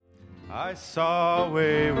I saw a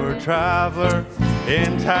wayward traveler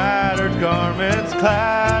in tattered garments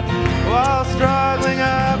clad, while struggling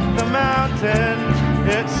up the mountain,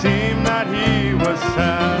 it seemed that he was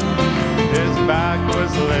sad. His back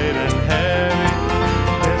was laden heavy,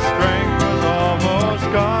 his strength was almost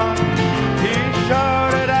gone. He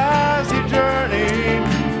shouted as he journeyed,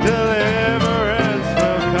 deliverance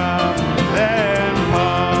will come. Then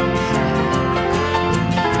comes.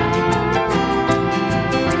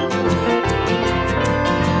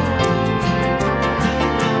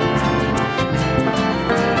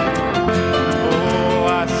 Oh,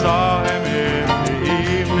 I saw him in the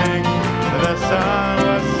evening, the sun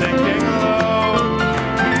was sinking low.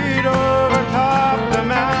 He'd overtopped the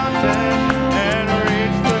mountain and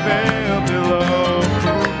reached the vale below.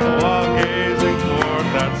 While gazing toward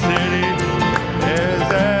that city, his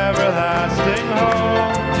everlasting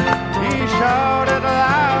home, he shouted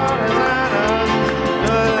aloud, Hosannas,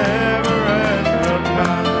 deliverance will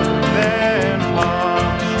come. Then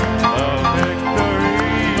palms of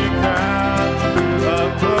victory, crowns of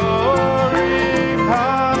glory,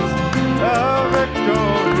 palms of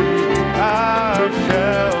victory I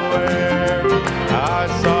shall wear. I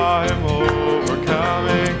saw him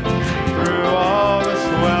overcoming through all the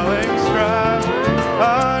swelling strife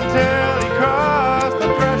until he crossed the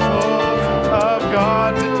threshold of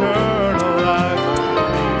God's eternal life.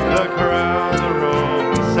 The crown, the robe,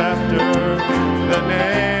 the scepter, the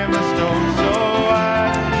name, the stone so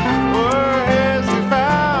wide were his who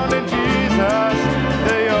found in Jesus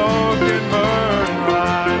the yoke and burden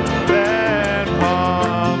line. Then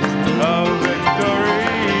palms of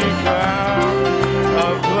victory, crown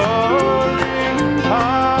of glory,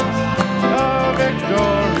 palms of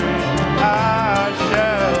victory I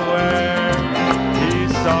shall wear. He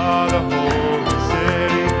saw the holy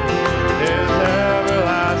city, his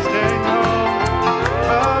everlasting home,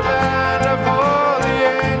 a band of holy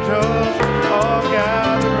angels all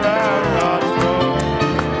gathered round God's throne.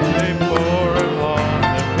 They bore him on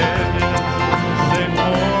their pinions, they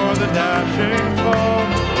bore the dashing foam,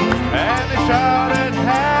 and they shouted,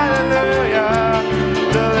 Hallelujah,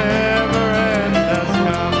 deliverance has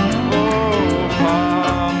come. Oh,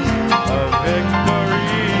 palms of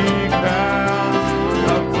victory, crowns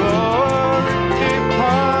of glory,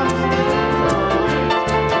 palms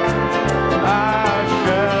I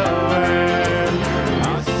shall wear. I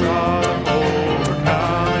saw them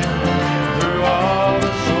overcoming through all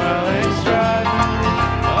the swelling strife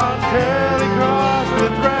until he crossed the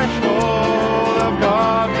threshold of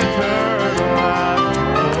God's eternal life.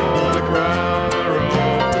 Oh, the crown, the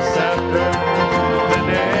robe, the scepter, the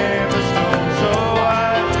name, the stone so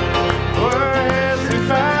wide were his who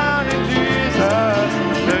found in Jesus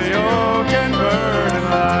the yoke and burden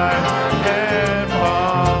light. And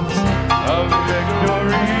palms of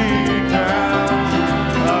victory, crowns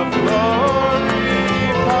of glory,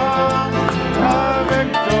 palms of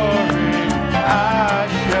victory I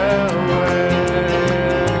shall wear.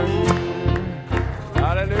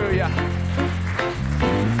 Hallelujah.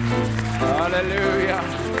 Hallelujah.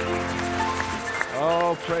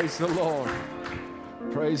 Oh, praise the Lord.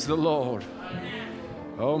 Praise the Lord.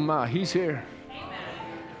 Oh, my, he's here.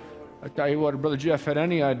 I tell you what, Brother Jeff had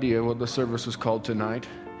any idea what the service was called tonight,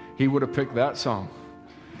 he would have picked that song.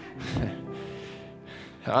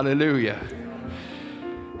 Hallelujah.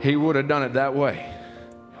 He would have done it that way.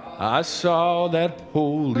 I saw that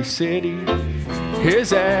holy city,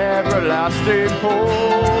 his everlasting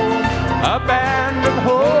home, a band of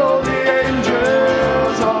holy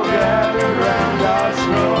angels all gathered round God's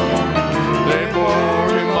throne. They bore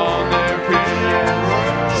him on their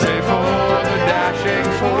pinions, save for the dashing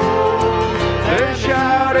foe. They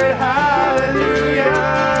shouted, Hallelujah,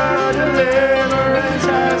 deliverance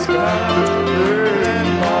has come. Then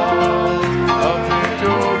palms of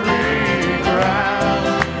victory, crowns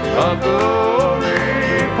of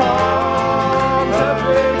glory, palms of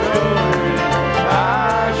victory I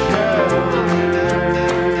shall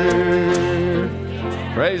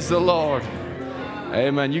wear. Praise the Lord.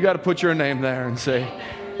 Amen. You got to put your name there and say,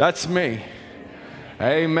 that's me.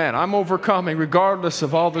 Amen. I'm overcoming regardless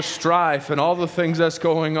of all the strife and all the things that's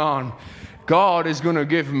going on. God is going to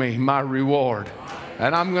give me my reward.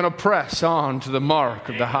 And I'm going to press on to the mark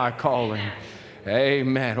of the high calling.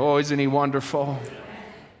 Amen. Oh, isn't he wonderful?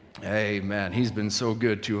 Amen. He's been so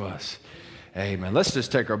good to us. Amen. Let's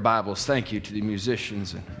just take our Bibles. Thank you to the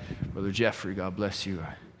musicians and Brother Jeffrey. God bless you.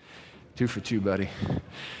 2 for 2, buddy.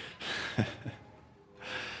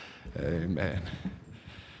 Amen.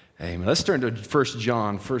 Amen. Let's turn to 1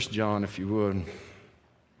 John. 1 John, if you would.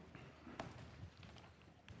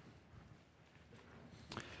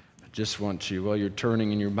 just want you, while you're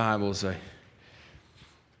turning in your Bibles, I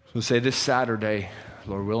will say this Saturday,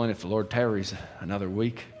 Lord willing, if the Lord tarries another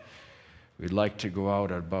week, we'd like to go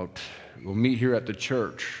out we'll meet here at the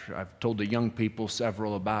church. I've told the young people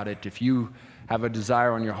several about it. If you have a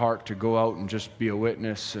desire on your heart to go out and just be a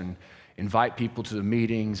witness and invite people to the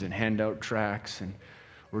meetings and hand out tracts, and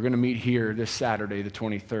we're going to meet here this Saturday, the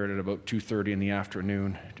 23rd, at about 2:30 in the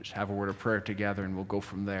afternoon. Just have a word of prayer together, and we'll go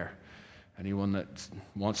from there. Anyone that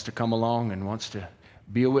wants to come along and wants to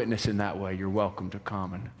be a witness in that way, you're welcome to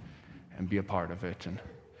come and be a part of it. And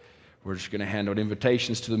we're just going to hand out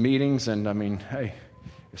invitations to the meetings. And I mean, hey,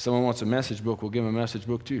 if someone wants a message book, we'll give them a message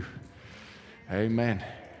book too. Amen.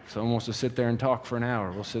 If someone wants to sit there and talk for an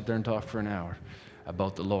hour, we'll sit there and talk for an hour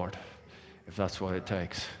about the Lord, if that's what it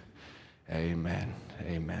takes. Amen.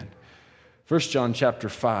 Amen. 1 John chapter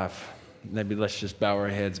 5. Maybe let's just bow our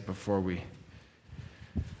heads before we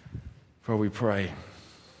pray,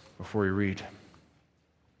 before we read.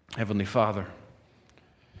 Heavenly Father,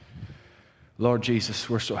 Lord Jesus,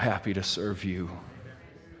 we're so happy to serve you.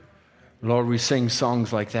 Lord, we sing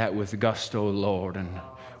songs like that with gusto, Lord, and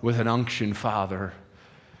with an unction, Father,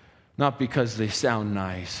 not because they sound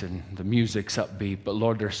nice and the music's upbeat, but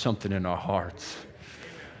Lord, there's something in our hearts.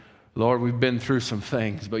 Lord, we've been through some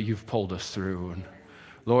things, but you've pulled us through. And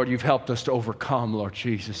Lord, you've helped us to overcome, Lord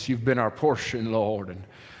Jesus. You've been our portion, Lord. And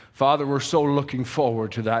Father, we're so looking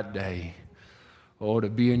forward to that day. Oh, to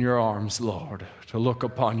be in your arms, Lord, to look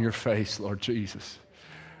upon your face, Lord Jesus.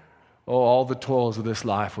 Oh, all the toils of this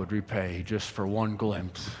life would repay just for one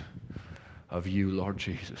glimpse of you, Lord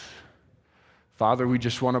Jesus. Father, we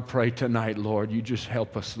just want to pray tonight, Lord. You just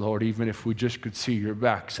help us, Lord, even if we just could see your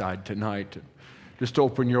backside tonight. Just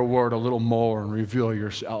open your word a little more and reveal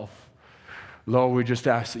yourself. Lord, we just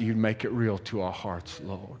ask that you'd make it real to our hearts,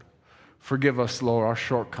 Lord. Forgive us, Lord, our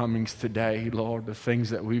shortcomings today, Lord, the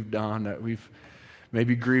things that we've done, that we've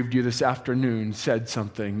maybe grieved you this afternoon, said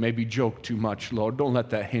something, maybe joked too much, Lord. Don't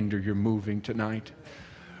let that hinder your moving tonight.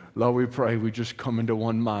 Lord, we pray we just come into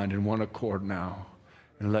one mind and one accord now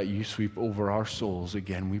and let you sweep over our souls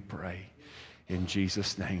again, we pray. In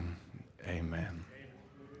Jesus' name, amen.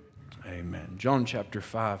 Amen. John chapter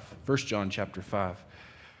 5, 1 John chapter 5.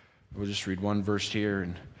 We'll just read one verse here,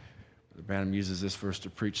 and Brother Branham uses this verse to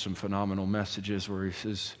preach some phenomenal messages where he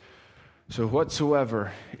says, "So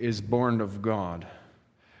whatsoever is born of God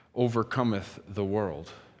overcometh the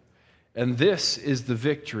world. And this is the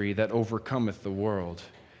victory that overcometh the world,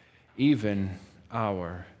 even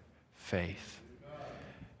our faith."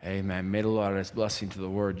 Amen. May the Lord add his blessing to the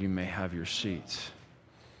word. You may have your seats.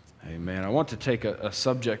 Amen. I want to take a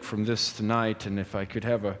subject from this tonight, and if I could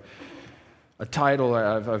have a title,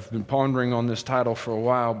 I've been pondering on this title for a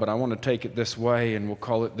while, but I want to take it this way, and we'll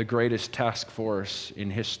call it The Greatest Task Force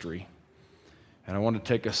in History. And I want to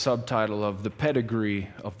take a subtitle of The Pedigree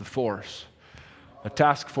of the Force. A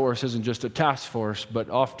task force isn't just a task force,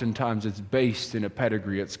 but oftentimes it's based in a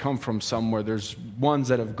pedigree. It's come from somewhere. There's ones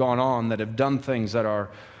that have gone on that have done things that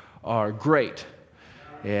are great.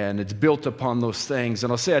 And it's built upon those things.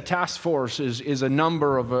 And I'll say a task force is a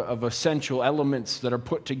number of essential elements that are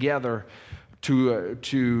put together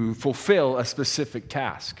to fulfill a specific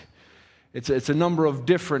task. It's a number of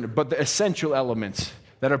different, but the essential elements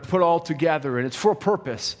that are put all together, and it's for a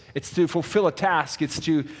purpose. It's to fulfill a task. It's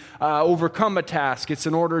to overcome a task. It's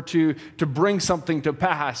in order to bring something to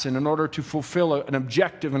pass, and in order to fulfill an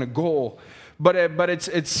objective and a goal. But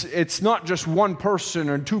it's not just one person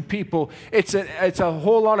or two people. It's a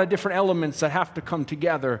whole lot of different elements that have to come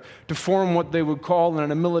together to form what they would call,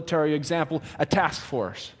 in a military example, a task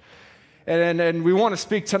force. And we want to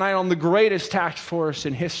speak tonight on the greatest task force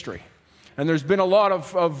in history. And there's been a lot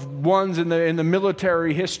of ones in the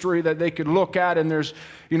military history that they could look at, and there's,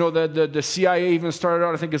 the CIA even started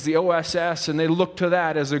out, I think, as the OSS, and they looked to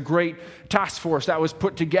that as a great task force that was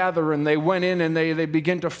put together, and they went in and they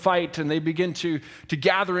began to fight, and they began to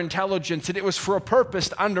gather intelligence, and it was for a purpose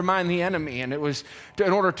to undermine the enemy, and it was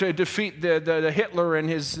in order to defeat the Hitler and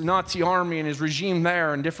his Nazi army and his regime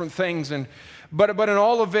there and different things. But in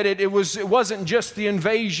all of it, it wasn't just the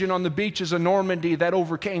invasion on the beaches of Normandy that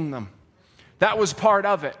overcame them. That was part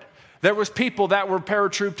of it. There was people that were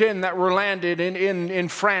paratrooped in, that were landed in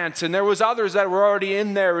France, and there was others that were already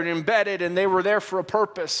in there and embedded, and they were there for a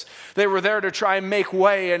purpose. They were there to try and make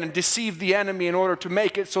way and deceive the enemy in order to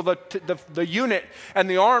make it so that the unit and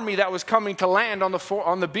the army that was coming to land on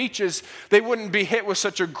the beaches, they wouldn't be hit with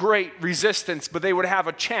such a great resistance, but they would have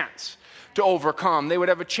a chance to overcome. They would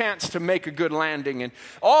have a chance to make a good landing. And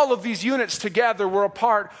all of these units together were a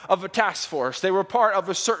part of a task force. They were part of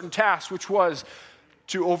a certain task, which was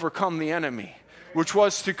to overcome the enemy, which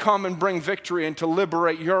was to come and bring victory and to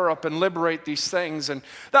liberate Europe and liberate these things. And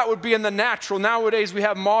that would be in the natural. Nowadays, we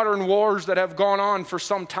have modern wars that have gone on for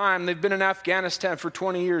some time. They've been in Afghanistan for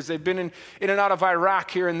 20 years. They've been in and out of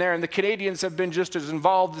Iraq here and there. And the Canadians have been just as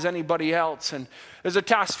involved as anybody else. And there's a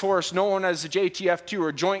task force known as the JTF2,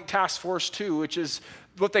 or Joint Task Force 2, which is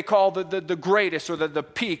what they call the greatest, or the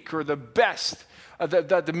peak, or the best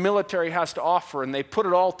that the military has to offer. And they put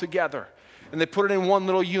it all together. And they put it in one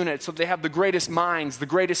little unit, so they have the greatest minds, the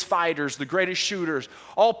greatest fighters, the greatest shooters,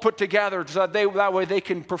 all put together so that way they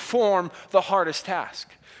can perform the hardest task.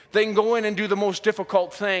 They can go in and do the most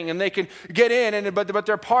difficult thing, and they can get in, but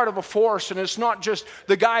they're part of a force, and it's not just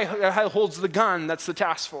the guy who holds the gun that's the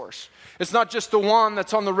task force. It's not just the one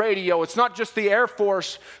that's on the radio. It's not just the Air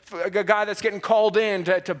Force, a guy that's getting called in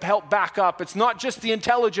to help back up. It's not just the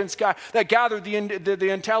intelligence guy that gathered the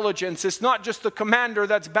intelligence. It's not just the commander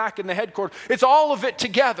that's back in the headquarters. It's all of it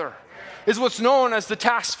together is what's known as the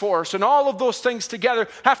task force. And all of those things together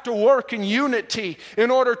have to work in unity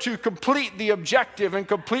in order to complete the objective and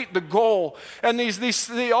complete the goal. And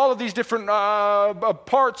all of these different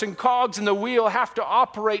parts and cogs in the wheel have to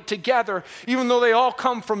operate together, even though they all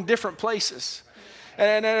come from different places.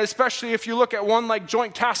 And especially if you look at one like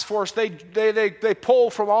Joint Task Force, they pull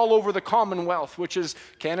from all over the Commonwealth, which is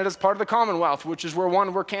Canada's part of the Commonwealth, which is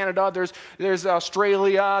where Canada, there's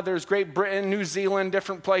Australia, there's Great Britain, New Zealand,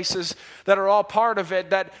 different places that are all part of it,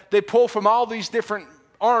 that they pull from all these different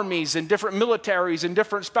armies and different militaries and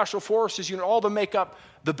different special forces, all to make up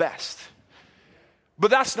the best. But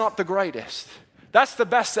that's not the greatest. That's the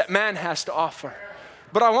best that man has to offer.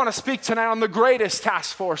 But I want to speak tonight on the greatest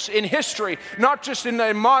task force in history, not just in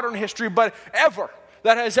the modern history, but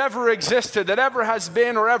that has ever existed, that ever has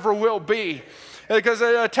been or ever will be. Because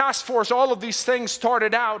a task force, all of these things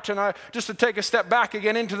started out, and just to take a step back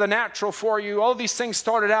again into the natural for you, all of these things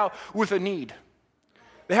started out with a need.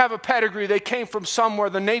 They have a pedigree. They came from somewhere.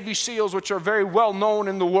 The Navy SEALs, which are very well known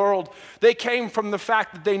in the world, they came from the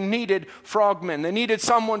fact that they needed frogmen. They needed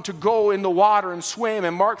someone to go in the water and swim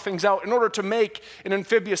and mark things out in order to make an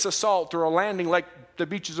amphibious assault or a landing like the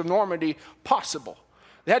beaches of Normandy possible.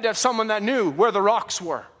 They had to have someone that knew where the rocks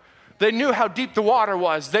were. They knew how deep the water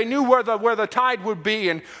was. They knew where the tide would be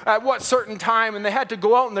and at what certain time. And they had to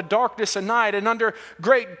go out in the darkness at night and under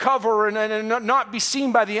great cover and not be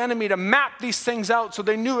seen by the enemy to map these things out so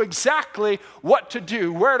they knew exactly what to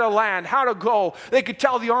do, where to land, how to go. They could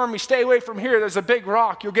tell the army, stay away from here. There's a big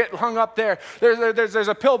rock. You'll get hung up there. There's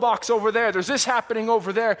a pillbox over there. There's this happening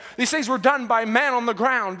over there. These things were done by man on the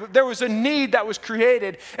ground. There was a need that was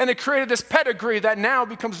created, and it created this pedigree that now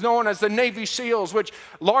becomes known as the Navy SEALs, which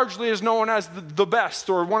largely is known as the best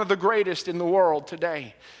or one of the greatest in the world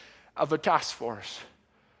today of a task force.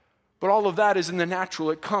 But all of that is in the natural.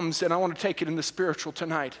 It comes, and I want to take it in the spiritual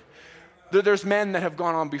tonight. There's men that have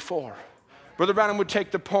gone on before. Brother Branham would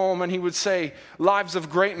take the poem and he would say, lives of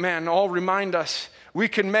great men all remind us we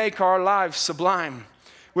can make our lives sublime.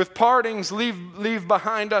 With partings leave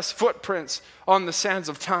behind us footprints on the sands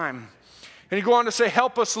of time. And he'd go on to say,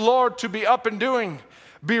 help us, Lord, to be up and doing.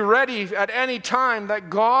 Be ready at any time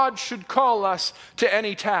that God should call us to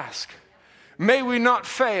any task. May we not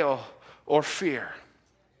fail or fear.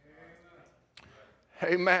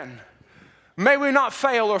 Amen. May we not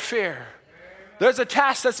fail or fear. There's a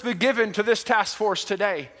task that's been given to this task force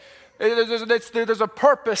today. There's a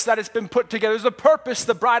purpose that has been put together. There's a purpose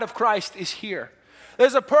the bride of Christ is here.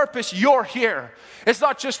 There's a purpose you're here. It's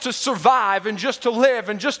not just to survive and just to live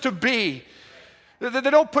and just to be.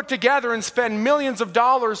 They don't put together and spend millions of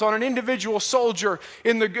dollars on an individual soldier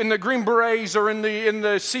in the Green Berets or in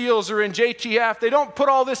the SEALs or in JTF. They don't put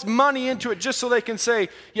all this money into it just so they can say,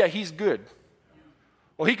 yeah, he's good.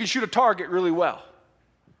 Well, he can shoot a target really well.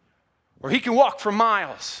 Or he can walk for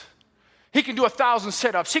miles. He can do 1,000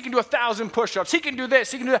 sit-ups. He can do 1,000 push-ups. He can do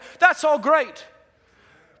this. He can do that. That's all great.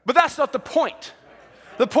 But that's not the point.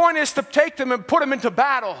 The point is to take them and put them into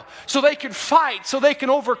battle so they can fight, so they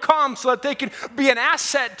can overcome, so that they can be an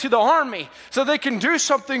asset to the army, so they can do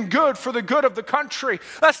something good for the good of the country.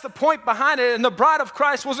 That's the point behind it. And the bride of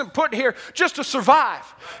Christ wasn't put here just to survive,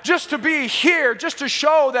 just to be here, just to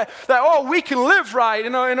show that we can live right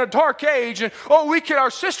in a dark age, and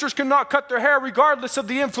our sisters cannot cut their hair regardless of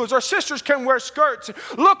the influence. Our sisters can wear skirts.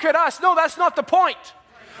 Look at us. No, that's not the point.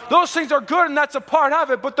 Those things are good, and that's a part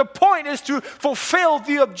of it. But the point is to fulfill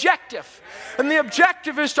the objective. And the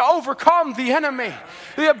objective is to overcome the enemy.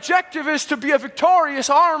 The objective is to be a victorious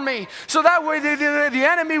army. So that way the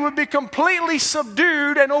enemy would be completely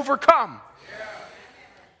subdued and overcome.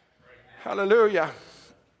 Hallelujah.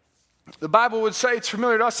 The Bible would say, it's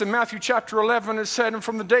familiar to us in Matthew chapter 11, it said, and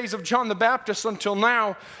from the days of John the Baptist until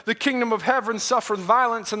now, the kingdom of heaven suffereth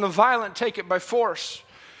violence, and the violent take it by force.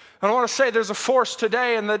 And I want to say there's a force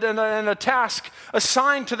today and a task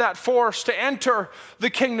assigned to that force to enter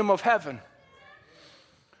the kingdom of heaven.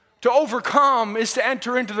 To overcome is to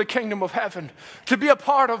enter into the kingdom of heaven. To be a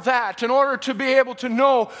part of that in order to be able to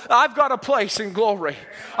know I've got a place in glory.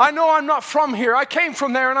 I know I'm not from here. I came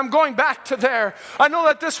from there and I'm going back to there. I know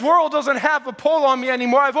that this world doesn't have a pull on me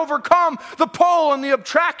anymore. I've overcome the pull and the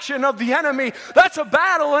attraction of the enemy. That's a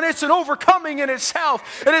battle and it's an overcoming in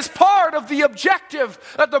itself. It is part of the objective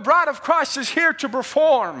that the bride of Christ is here to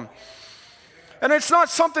perform. And it's not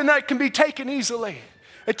something that can be taken easily.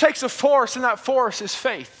 It takes a force, and that force is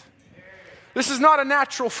faith. This is not a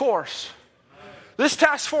natural force. This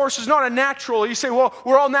task force is not a natural. You say, well,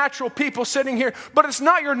 we're all natural people sitting here. But it's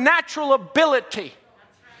not your natural ability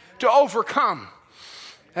to overcome.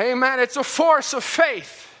 Amen. It's a force of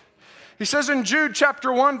faith. He says in Jude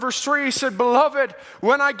chapter 1 verse 3, he said, Beloved,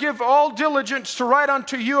 when I give all diligence to write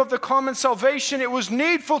unto you of the common salvation, it was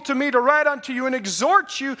needful to me to write unto you and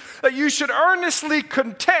exhort you that you should earnestly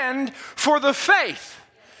contend for the faith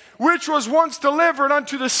which was once delivered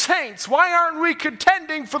unto the saints. Why aren't we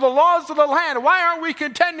contending for the laws of the land? Why aren't we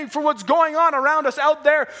contending for what's going on around us out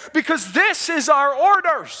there? Because this is our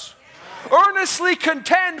orders. Earnestly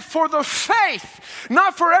contend for the faith,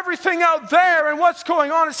 not for everything out there and what's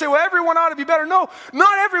going on and say, well, everyone ought to be better. No,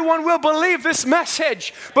 not everyone will believe this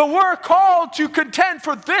message, but we're called to contend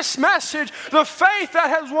for this message, the faith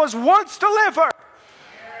that was once delivered.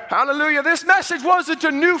 Hallelujah. This message wasn't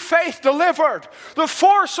a new faith delivered. The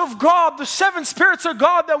force of God, the 7 spirits of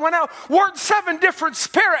God that went out weren't 7 different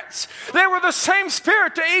spirits. They were the same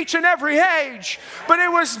spirit to each and every age. But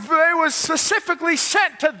it was specifically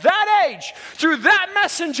sent to that age through that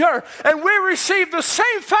messenger. And we received the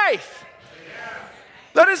same faith.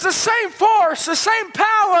 That is the same force, the same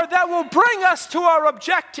power that will bring us to our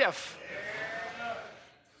objective.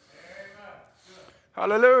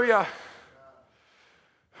 Hallelujah.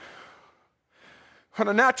 When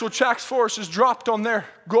a natural task force is dropped on their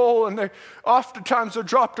goal, and oftentimes they're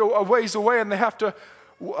dropped a ways away, and they have to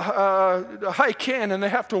hike in, and they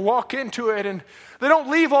have to walk into it, and they don't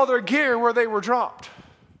leave all their gear where they were dropped.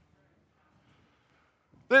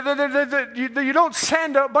 You don't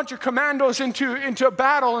send a bunch of commandos into a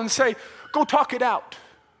battle and say, go talk it out.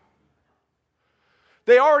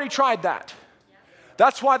 They already tried that.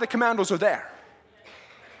 That's why the commandos are there.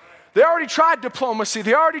 They already tried diplomacy.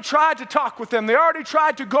 They already tried to talk with them. They already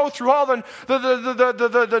tried to go through all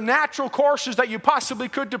the natural courses that you possibly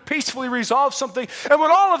could to peacefully resolve something. And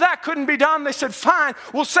when all of that couldn't be done, they said, fine,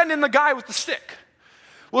 we'll send in the guy with the stick.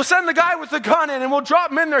 We'll send the guy with the gun in and we'll drop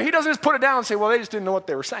him in there. He doesn't just put it down and say, well, they just didn't know what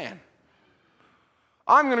they were saying.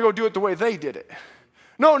 I'm going to go do it the way they did it.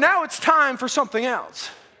 No, now it's time for something else.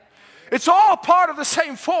 It's all part of the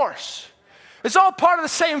same force. It's all part of the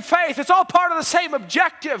same faith. It's all part of the same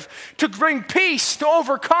objective to bring peace, to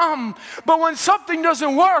overcome. But when something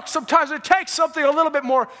doesn't work, sometimes it takes something a little bit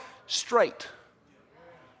more straight.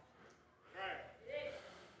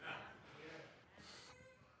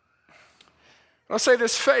 I'll say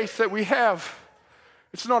this faith that we have,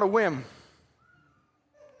 it's not a whim.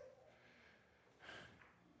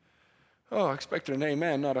 Oh, I expected an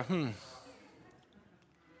amen, not a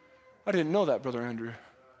I didn't know that, Brother Andrew.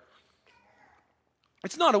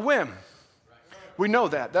 It's not a whim. We know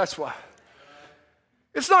that, that's why.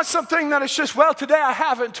 It's not something that it's just, well, today I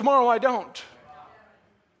have it, tomorrow I don't.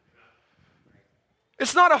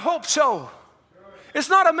 It's not a hope so. It's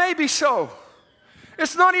not a maybe so.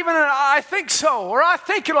 It's not even an I think so, or I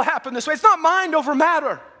think it'll happen this way. It's not mind over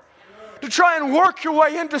matter to try and work your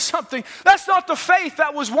way into something. That's not the faith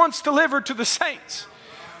that was once delivered to the saints.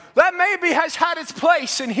 That maybe has had its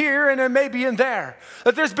place in here and then maybe in there.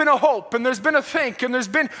 That there's been a hope and there's been a think and there's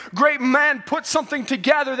been great man put something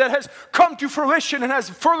together that has come to fruition and has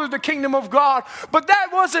furthered the kingdom of God. But that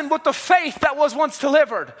wasn't what the faith that was once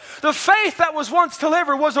delivered. The faith that was once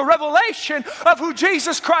delivered was a revelation of who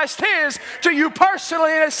Jesus Christ is to you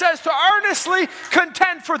personally. And it says to earnestly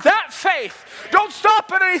contend for that faith. Don't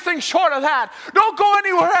stop at anything short of that. Don't go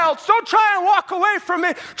anywhere else. Don't try and walk away from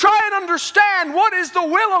it. Try and understand what is the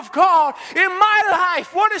will of God in my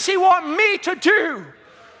life. What does He want me to do?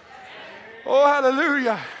 Oh,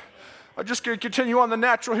 hallelujah. I'm just going to continue on the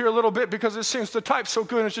natural here a little bit because it seems the type so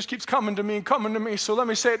good and it just keeps coming to me and coming to me. So let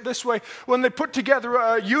me say it this way. When they put together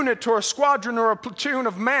a unit or a squadron or a platoon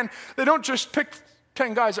of men, they don't just pick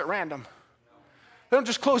 10 guys at random. They don't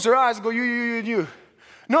just close their eyes and go, you.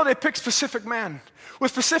 No, they pick specific men with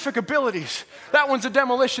specific abilities. That one's a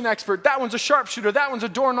demolition expert. That one's a sharpshooter. That one's a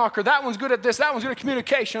door knocker. That one's good at this. That one's good at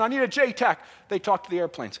communication. I need a JTAC. They talk to the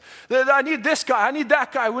airplanes. I need this guy. I need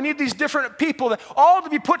that guy. We need these different people that all to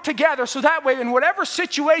be put together so that way in whatever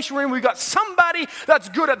situation we're in, we've got somebody that's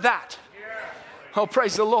good at that. Oh,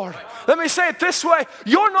 praise the Lord. Let me say it this way.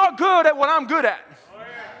 You're not good at what I'm good at.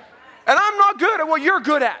 And I'm not good at what you're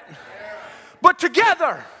good at. But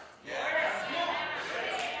together,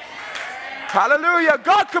 hallelujah,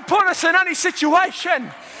 God could put us in any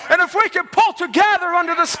situation. And if we can pull together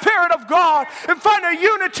under the Spirit of God and find a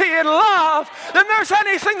unity in love, then there's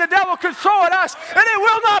anything the devil can throw at us, and it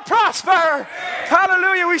will not prosper.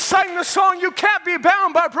 Hallelujah. We sang the song, you can't be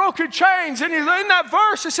bound by broken chains. And in that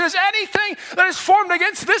verse, it says, anything that is formed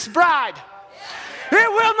against this bride, it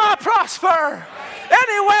will not prosper.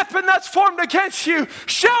 Any weapon that's formed against you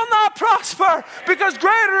shall not prosper, because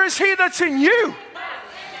greater is he that's in you.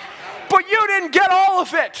 But you didn't get all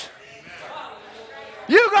of it.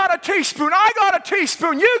 You got a teaspoon, I got a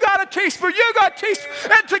teaspoon, you got a teaspoon, you got a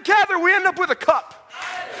teaspoon, and together we end up with a cup.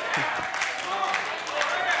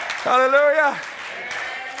 Hallelujah.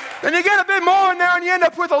 Then you get a bit more in there and you end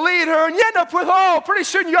up with a leader, and you end up with, pretty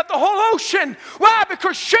soon you got the whole ocean. Why?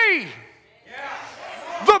 Because she,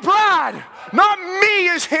 the bride, not me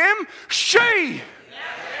is him, she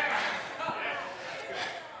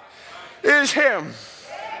is him.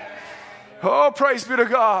 Oh, praise be to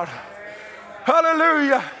God.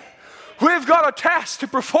 Hallelujah. We've got a task to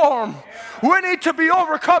perform. We need to be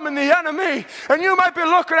overcoming the enemy. And you might be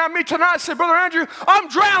looking at me tonight and say, Brother Andrew, I'm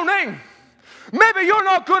drowning. Maybe you're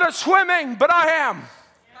not good at swimming, but I am.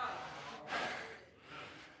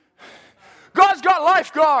 God's got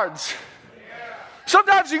lifeguards.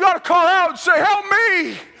 Sometimes you got to call out and say, help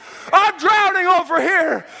me. I'm drowning over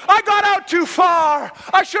here. I got out too far.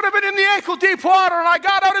 I should have been in the ankle deep water, and I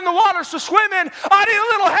got out in the waters to swim in. I need a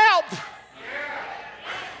little help.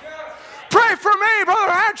 Pray for me,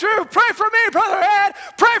 Brother Andrew. Pray for me, Brother Ed.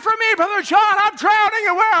 Pray for me, Brother John. I'm drowning,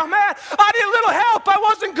 and where I'm at, I need a little help. I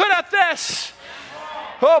wasn't good at this.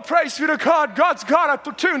 Oh, praise be to God. God's got a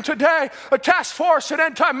platoon today, a task force at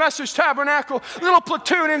End Time Message Tabernacle, a little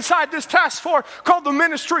platoon inside this task force called the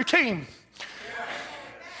ministry team.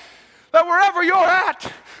 That wherever you're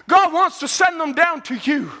at, God wants to send them down to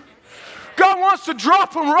you. God wants to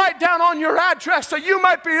drop them right down on your address, that you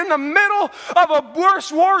might be in the middle of a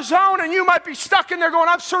worse war zone and you might be stuck in there going,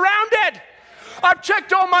 I'm surrounded. I've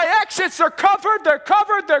checked all my exits. They're covered, they're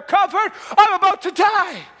covered, they're covered. I'm about to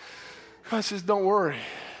die. God says, don't worry.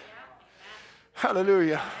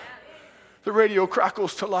 Hallelujah. The radio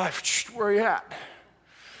crackles to life. Shh, where are you at?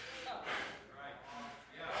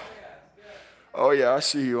 Oh, yeah, I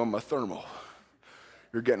see you on my thermal.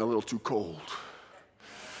 You're getting a little too cold.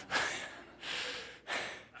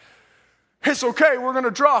 It's okay, we're going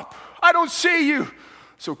to drop. I don't see you.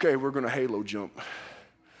 It's okay, we're going to halo jump.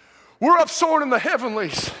 We're up soaring in the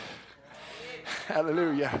heavenlies.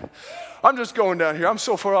 Hallelujah. I'm just going down here. I'm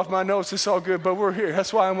so far off my notes, it's all good, but we're here.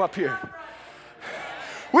 That's why I'm up here.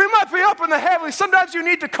 We might be up in the heavens. Sometimes you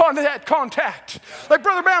need to contact. Like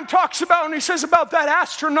Brother Bam talks about, and he says about that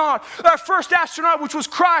astronaut, that first astronaut, which was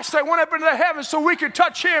Christ, that went up into the heavens so we could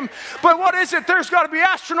touch him. But what is it? There's got to be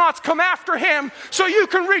astronauts come after him so you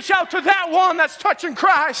can reach out to that one that's touching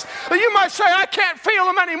Christ. You might say, I can't feel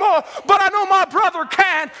him anymore, but I know my brother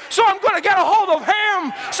can, so I'm going to get a hold of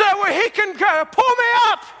him so that way he can pull me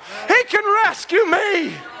up. He can rescue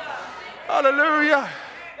me. Hallelujah.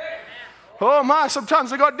 Oh my, sometimes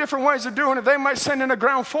they got different ways of doing it. They might send in a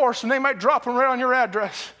ground force and they might drop them right on your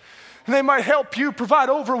address. And they might help you, provide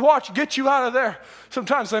overwatch, get you out of there.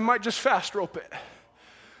 Sometimes they might just fast rope it.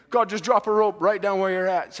 God, just drop a rope right down where you're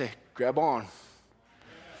at and say, grab on.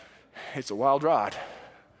 It's a wild ride.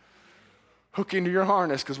 Hook into your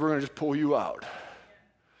harness because we're going to just pull you out.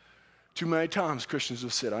 Too many times Christians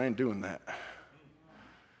have said, I ain't doing that.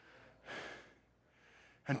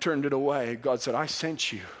 And turned it away. God said, I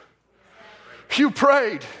sent you. You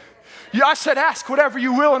prayed. I said, ask whatever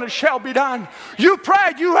you will and it shall be done. You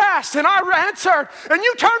prayed, you asked, and I answered, and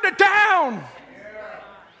you turned it down.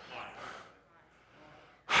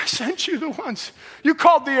 I sent you the ones. You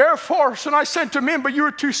called the Air Force, and I sent them in, but you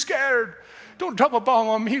were too scared. Don't drop a bomb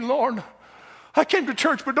on me, Lord. I came to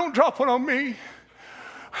church, but don't drop one on me.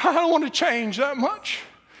 I don't want to change that much.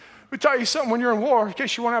 Let me tell you something, when you're in war, in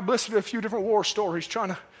case you want to have listened to a few different war stories, trying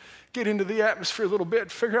to get into the atmosphere a little bit,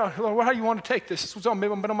 figure out, Lord, how you want to take this. This was on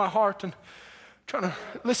my heart, and trying to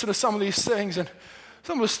listen to some of these things. And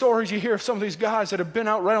Some of the stories you hear of some of these guys that have been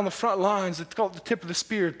out right on the front lines, it's called the tip of the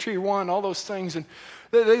spear, Tier 1, all those things, and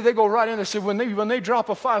they go right in. They say when they drop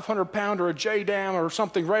a 500-pound or a JDAM or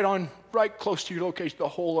something right close to your location, the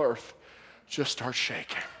whole earth just starts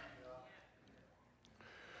shaking.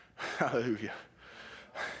 Hallelujah.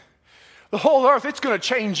 The whole earth, it's going to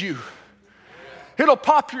change you. It'll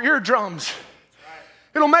pop your eardrums.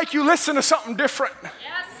 It'll make you listen to something different.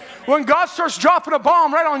 When God starts dropping a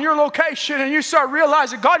bomb right on your location and you start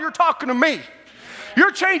realizing, God, you're talking to me.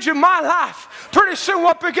 You're changing my life. Pretty soon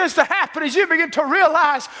what begins to happen is you begin to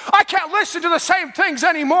realize, I can't listen to the same things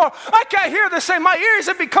anymore. I can't hear the same. My ears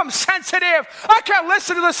have become sensitive. I can't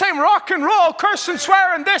listen to the same rock and roll, curse and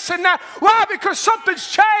swear and this and that. Why? Because something's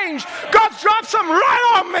changed. God's dropped something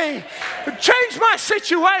right on me. It changed my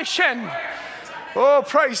situation. Oh,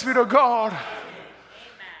 praise be to God.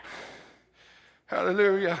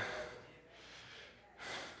 Hallelujah.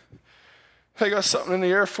 They got something in the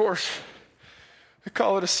Air Force. They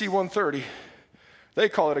call it a C-130. They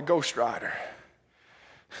call it a Ghost Rider.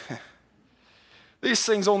 These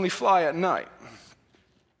things only fly at night.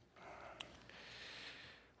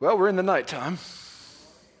 Well, we're in the nighttime.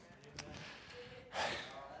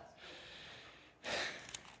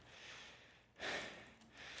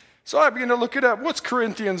 So I begin to look it up. What's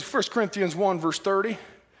 1 Corinthians 1, verse 30?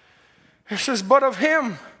 It says, but of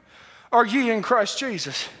him are ye in Christ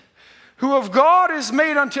Jesus, who of God is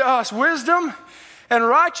made unto us wisdom and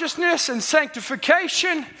righteousness and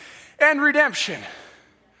sanctification and redemption.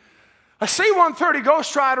 A C-130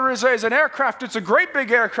 Ghost Rider is an aircraft. It's a great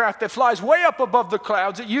big aircraft that flies way up above the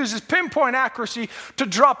clouds. It uses pinpoint accuracy to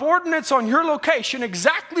drop ordnance on your location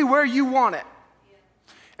exactly where you want it.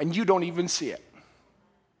 And you don't even see it.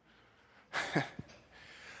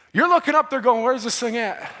 You're looking up there going, where's this thing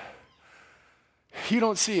at? You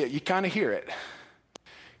don't see it. You kind of hear it.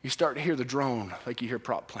 You start to hear the drone like you hear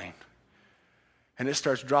prop plane. And it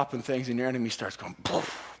starts dropping things and your enemy starts going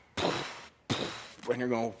poof, poof, poof. And you're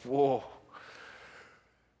going, whoa,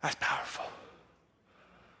 that's powerful.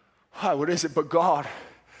 Why, what is it but God?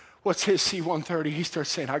 What's his C-130? He starts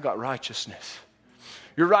saying, I got righteousness.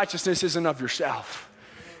 Your righteousness isn't of yourself.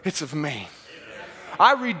 It's of me.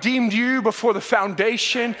 I redeemed you before the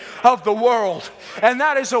foundation of the world. And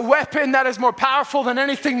that is a weapon that is more powerful than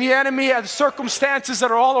anything the enemy has, circumstances that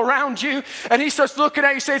are all around you. And he starts looking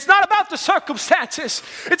at you and saying, it's not about the circumstances.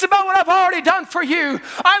 It's about what I've already done for you.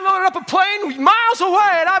 I loaded up a plane miles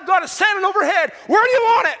away and I've got it sailing overhead. Where do you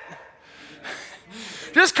want it?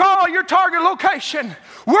 Just call your target location.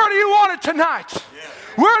 Where do you want it tonight?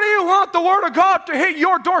 Where do you want the word of God to hit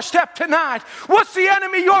your doorstep tonight? What's the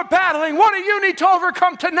enemy you're battling? What do you need to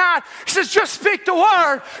overcome tonight? He says, just speak the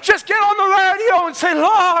word. Just get on the radio and say,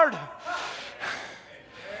 Lord.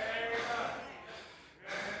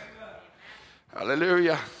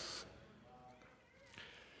 Hallelujah.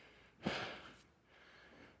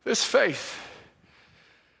 This faith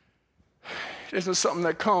isn't something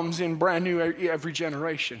that comes in brand new every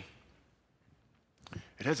generation.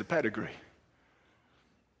 It has a pedigree.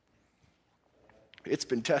 It's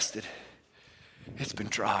been tested. It's been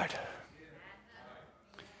tried.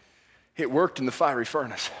 It worked in the fiery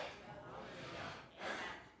furnace.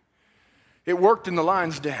 It worked in the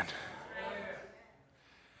lion's den.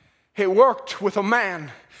 It worked with a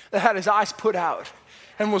man that had his eyes put out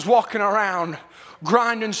and was walking around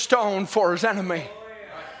grinding stone for his enemy.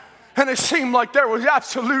 And it seemed like there was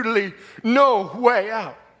absolutely no way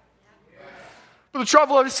out. But the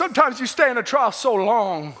trouble is sometimes you stay in a trial so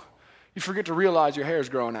long, you forget to realize your hair's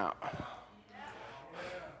growing out.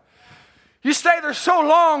 You stay there so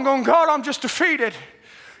long going, God, I'm just defeated.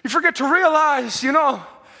 You forget to realize,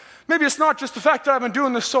 maybe it's not just the fact that I've been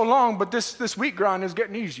doing this so long, but this wheat grind is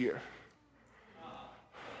getting easier.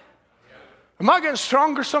 Am I getting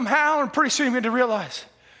stronger somehow? And pretty soon you begin to realize,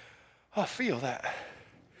 I feel that.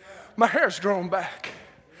 My hair's growing back.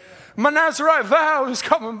 My Nazarite vow is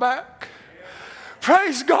coming back.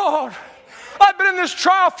 Praise God. I've been in this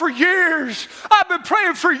trial for years. I've been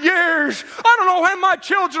praying for years. I don't know when my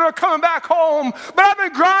children are coming back home, but I've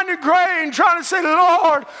been grinding grain, trying to say,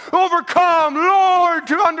 Lord, overcome. Lord,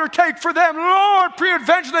 to undertake for them. Lord,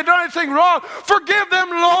 peradventure they've done anything wrong. Forgive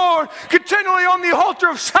them, Lord. Continually on the altar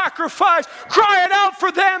of sacrifice, cry it out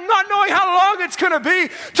for them, not knowing how long it's going to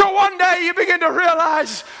be, till one day you begin to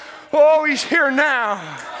realize, oh, he's here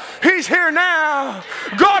now. He's here now.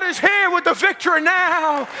 God is here with the victory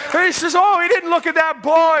now. And he says, oh, he didn't look at that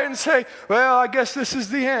boy and say, well, I guess this is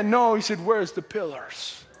the end. No, he said, where's the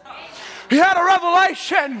pillars? He had a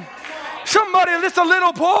revelation. Somebody, just a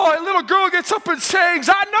little boy, a little girl gets up and sings,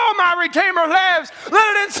 I know my Redeemer lives.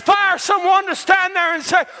 Let it inspire someone to stand there and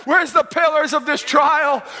say, where's the pillars of this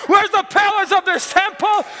trial? Where's the pillars of this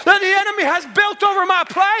temple that the enemy has built over my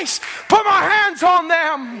place? Put my hands on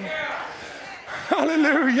them.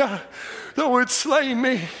 Hallelujah. Though it slay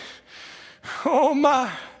me. Oh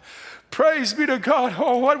my. Praise be to God.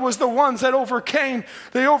 Oh, what was the ones that overcame?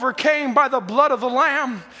 They overcame by the blood of the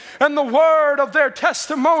Lamb and the word of their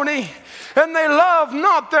testimony. And they loved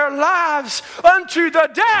not their lives unto the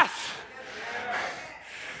death.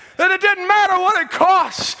 And it didn't matter what it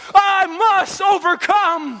costs. I must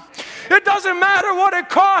overcome. It doesn't matter what it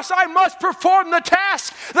costs. I must perform the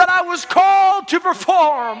task that I was called to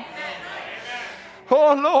perform.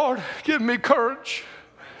 Oh, Lord, give me courage.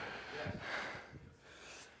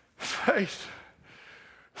 Faith.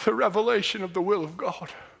 The revelation of the will of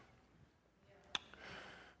God.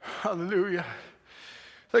 Hallelujah.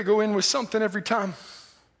 They go in with something every time.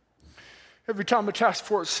 Every time a task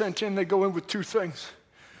force is sent in, they go in with two things.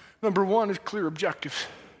 Number one is clear objectives.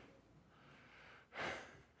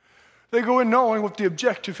 They go in knowing what the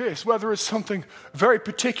objective is, whether it's something very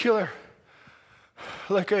particular,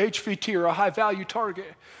 like a HVT or a high-value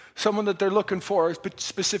target, someone that they're looking for,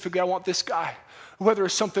 specifically, I want this guy. Whether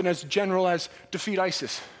it's something as general as defeat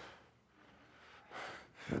ISIS.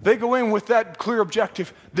 They go in with that clear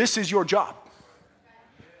objective. This is your job.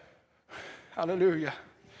 Hallelujah.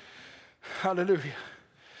 Hallelujah.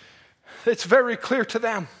 It's very clear to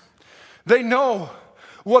them. They know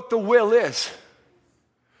what the will is.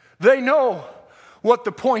 They know what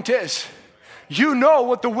the point is. You know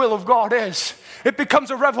what the will of God is. It becomes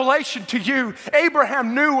a revelation to you.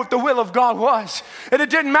 Abraham knew what the will of God was. And it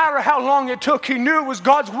didn't matter how long it took. He knew it was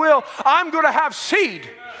God's will. I'm going to have seed.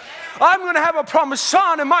 I'm going to have a promised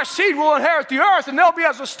son, and my seed will inherit the earth, and they'll be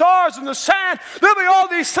as the stars and the sand. There'll be all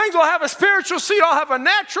these things. I'll have a spiritual seed. I'll have a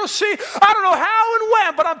natural seed. I don't know how and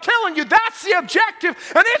when, but I'm telling you, that's the objective,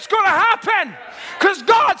 and it's going to happen because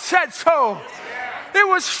God said so. It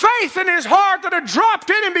was faith in his heart that had dropped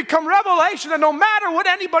in and become revelation that no matter what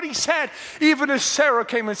anybody said, even as Sarah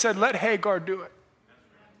came and said, let Hagar do it.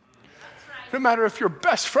 No matter if your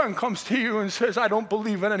best friend comes to you and says, I don't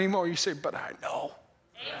believe it anymore, you say, but I know.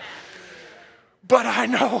 Amen. But I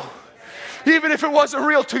know. Even if it wasn't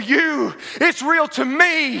real to you, it's real to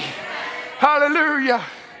me. Amen. Hallelujah.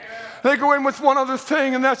 They go in with one other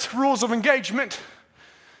thing, and that's rules of engagement.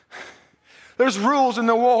 There's rules in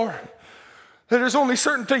the war. There's only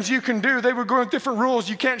certain things you can do. They were going with different rules.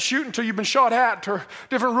 You can't shoot until you've been shot at, or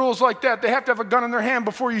different rules like that. They have to have a gun in their hand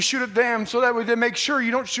before you shoot at them, so that way they make sure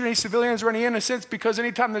you don't shoot any civilians or any innocents, because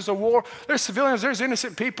anytime there's a war, there's civilians, there's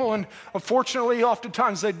innocent people, and unfortunately,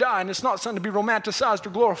 oftentimes they die, and it's not something to be romanticized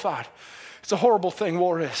or glorified. It's a horrible thing,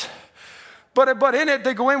 war is. But in it,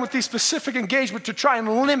 they go in with these specific engagement to try and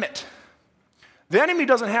limit. The enemy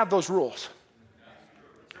doesn't have those rules.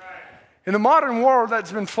 In the modern war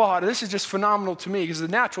that's been fought, this is just phenomenal to me because the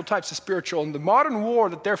natural types of spiritual. And the modern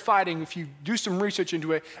war that they're fighting, if you do some research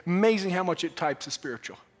into it, amazing how much it types of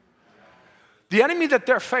spiritual. The enemy that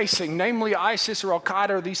they're facing, namely ISIS or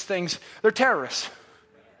Al-Qaeda or these things, they're terrorists.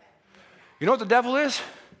 You know what the devil is?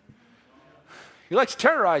 He likes to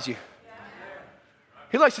terrorize you.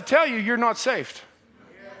 He likes to tell you you're not saved.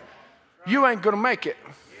 You ain't going to make it.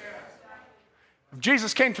 If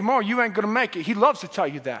Jesus came tomorrow, you ain't going to make it. He loves to tell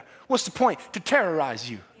you that. What's the point? To terrorize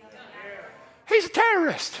you. He's a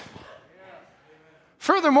terrorist.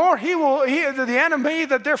 Furthermore, the enemy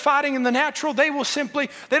that they're fighting in the natural, they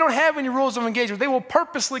don't have any rules of engagement. They will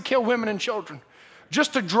purposely kill women and children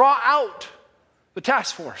just to draw out the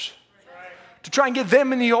task force. To try and get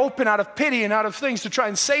them in the open out of pity and out of things to try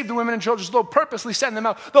and save the women and children. So they'll purposely send them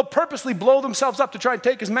out. They'll purposely blow themselves up to try and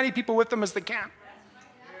take as many people with them as they can.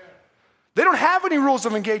 They don't have any rules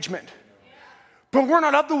of engagement. But we're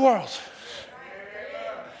not of the world.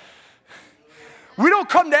 We don't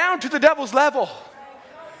come down to the devil's level.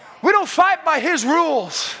 We don't fight by his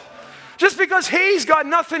rules. Just because he's got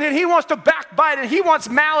nothing and he wants to backbite and he wants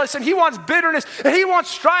malice and he wants bitterness and he wants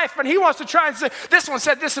strife and he wants to try and say, this one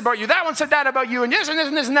said this about you, that one said that about you, and this and this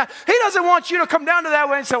and this and that. He doesn't want you to come down to that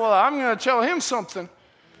way and say, well, I'm going to tell him something.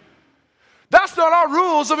 That's not our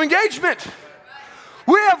rules of engagement.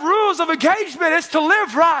 We have rules of engagement. It's to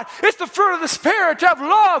live right. It's the fruit of the Spirit, to have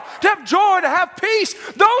love, to have joy, to have peace.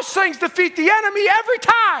 Those things defeat the enemy every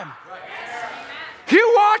time.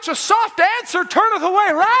 You watch, a soft answer turneth away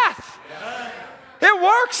wrath. It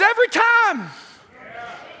works every time.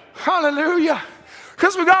 Hallelujah.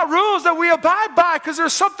 Because we got rules that we abide by, because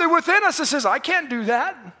there's something within us that says, I can't do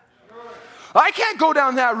that. I can't go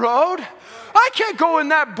down that road. I can't go in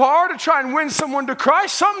that bar to try and win someone to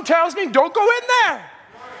Christ. Something tells me don't go in there.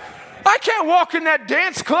 I can't walk in that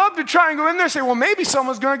dance club to try and go in there and say, well, maybe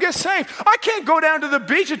someone's going to get saved. I can't go down to the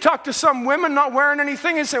beach and talk to some women not wearing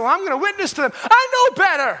anything and say, well, I'm going to witness to them. I know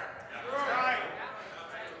better.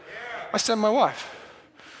 I said, my wife,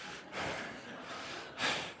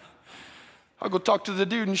 I'll go talk to the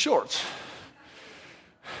dude in shorts.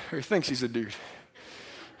 Or he thinks he's a dude.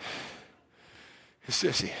 His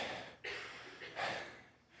sissy.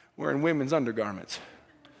 Wearing women's undergarments.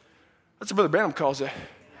 That's what Brother Branham calls it.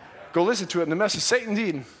 Go listen to it in the message, Satan's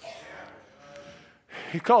Eden.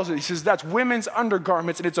 He calls it, he says, that's women's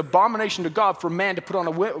undergarments, and it's abomination to God for a man to put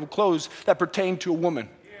on clothes that pertain to a woman.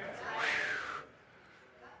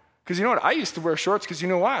 Because you know what? I used to wear shorts because you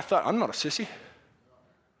know why? I thought, I'm not a sissy.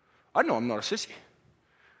 I know I'm not a sissy.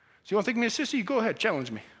 So you want to think me a sissy? Go ahead, challenge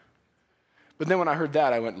me. But then when I heard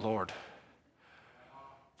that, I went, Lord,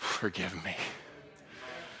 forgive me.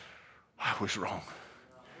 I was wrong.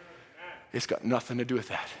 It's got nothing to do with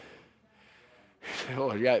that.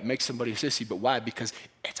 Oh, yeah, it makes somebody a sissy, but why? Because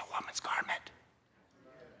it's a woman's garment.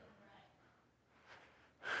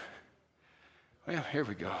 Well, here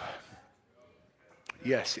we go.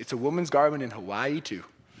 Yes, it's a woman's garment in Hawaii, too.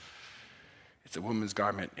 It's a woman's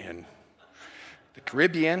garment in the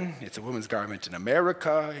Caribbean. It's a woman's garment in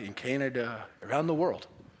America, in Canada, around the world.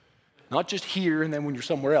 Not just here, and then when you're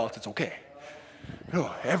somewhere else, it's okay.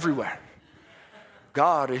 No, everywhere.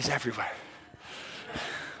 God is everywhere.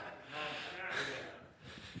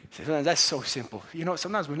 That's so simple. You know,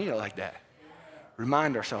 sometimes we need it like that.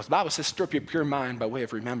 Remind ourselves. The Bible says, stir up your pure mind by way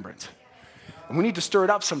of remembrance. And we need to stir it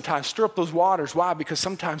up sometimes. Stir up those waters. Why? Because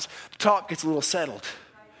sometimes the top gets a little settled.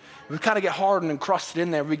 We kind of get hardened and crusted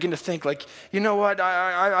in there. We begin to think like, you know what,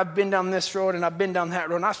 I've been down this road and I've been down that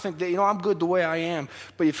road. And I think that, you know, I'm good the way I am.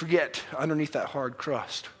 But you forget, underneath that hard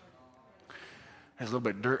crust, there's a little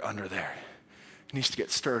bit of dirt under there. It needs to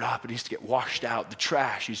get stirred up. It needs to get washed out. The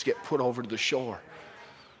trash needs to get put over to the shore.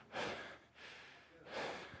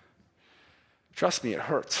 Trust me, it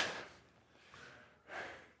hurts.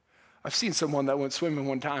 I've seen someone that went swimming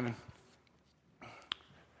one time and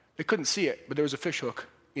they couldn't see it, but there was a fish hook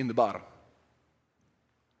in the bottom.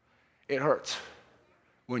 It hurts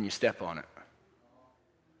when you step on it.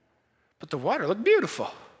 But the water looked beautiful.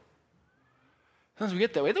 Sometimes we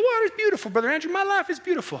get that way. The water is beautiful, Brother Andrew. My life is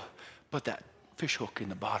beautiful. But that fish hook in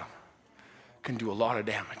the bottom can do a lot of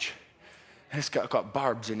damage. And it's got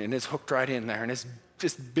barbs in it, and it's hooked right in there, and it's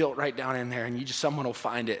just built right down in there, and someone will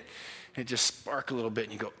find it, and it just spark a little bit,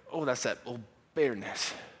 and you go, oh, that's that old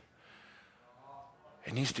bitterness.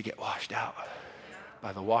 It needs to get washed out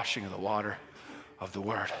by the washing of the water of the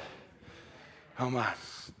Word. Oh my.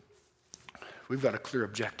 We've got a clear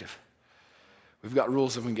objective. We've got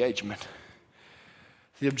rules of engagement.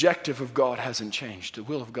 The objective of God hasn't changed. The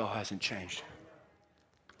will of God hasn't changed.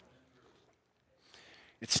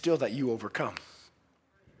 It's still that you overcome.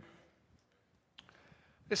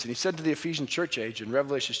 Listen, he said to the Ephesian church age in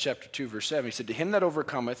Revelation chapter 2, verse 7, he said, to him that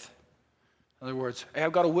overcometh, in other words, hey,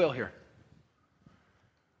 I've got a will here.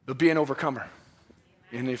 There'll be an overcomer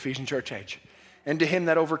in the Ephesian church age. And to him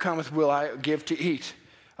that overcometh will I give to eat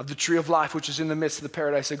of the tree of life, which is in the midst of the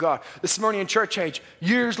paradise of God. The Smyrnian church age,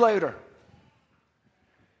 years later,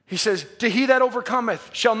 he says, to he that overcometh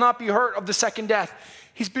shall not be hurt of the second death.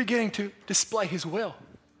 He's beginning to display his will.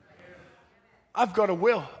 I've got a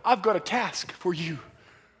will. I've got a task for you.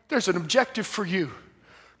 There's an objective for you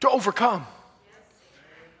to overcome.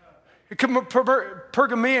 Pergamon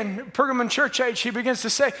church age, he begins to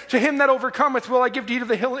say, to him that overcometh will I give to eat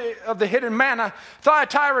of the hidden manna.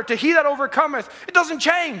 Thyatira, to he that overcometh. It doesn't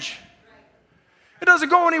change. It doesn't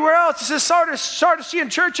go anywhere else. It says Sardicean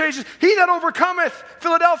church ages, he that overcometh.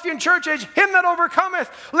 Philadelphian church age, him that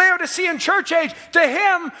overcometh. Laodicean church age, to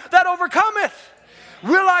him that overcometh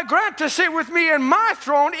will I grant to sit with me in my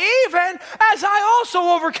throne, even as I also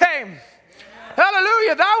overcame.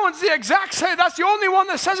 Hallelujah. That one's the exact same. That's the only one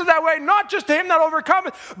that says it that way. Not just to him that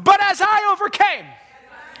overcometh, but as I overcame.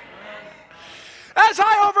 As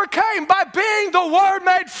I overcame by being the Word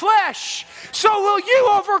made flesh, so will you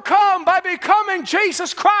overcome by becoming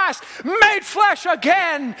Jesus Christ made flesh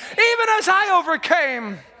again, even as I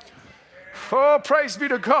overcame. Oh, praise be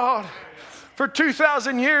to God. For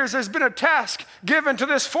 2,000 years, there's been a task given to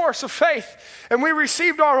this force of faith, and we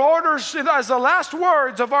received our orders as the last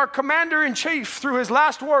words of our commander-in-chief through his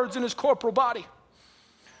last words in his corporal body.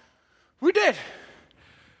 We did.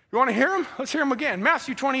 You want to hear him? Let's hear him again.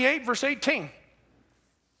 Matthew 28, verse 18.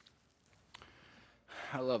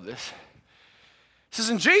 I love this. It says,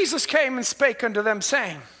 and Jesus came and spake unto them,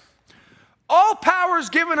 saying, all power is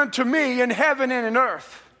given unto me in heaven and in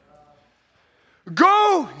earth.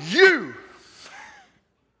 Go you.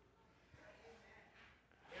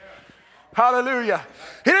 Hallelujah.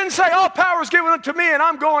 He didn't say all power is given unto me and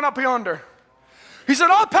I'm going up yonder. He said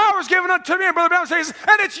all power is given unto me, and Brother Branham says,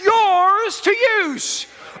 and it's yours to use.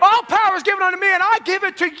 All power is given unto me and I give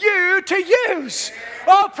it to you to use.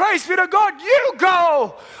 Oh, praise be to God. You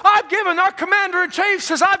go. I've given, our commander-in-chief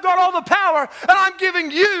says, I've got all the power and I'm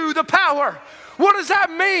giving you the power. What does that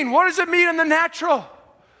mean? What does it mean in the natural?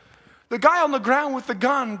 The guy on the ground with the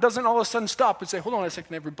gun doesn't all of a sudden stop and say, hold on a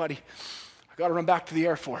second, everybody. I got to run back to the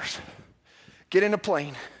Air Force. Get in a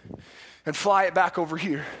plane and fly it back over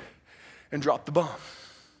here and drop the bomb.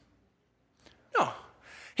 No.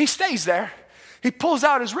 He stays there. He pulls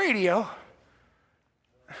out his radio.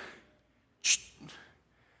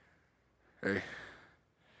 Hey,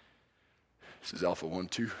 this is Alpha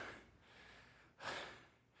 1-2.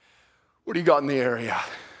 What do you got in the area?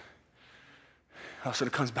 All of a sudden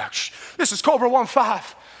it comes back. Shh, this is Cobra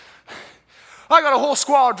 1-5. I got a whole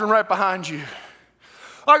squadron right behind you.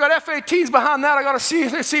 I got F-18s behind that. I got a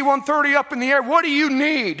C-130 up in the air. What do you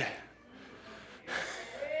need?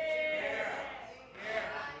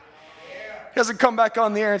 He doesn't come back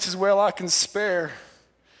on the air and says, well, I can spare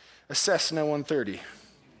a Cessna 130.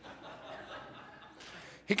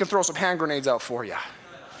 He can throw some hand grenades out for you.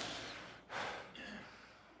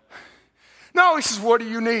 No, he says, what do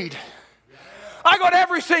you need? I got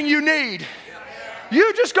everything you need.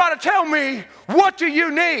 You just got to tell me, what do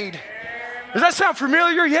you need? Does that sound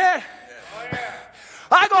familiar yet?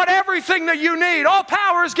 I got everything that you need. All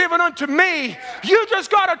power is given unto me. You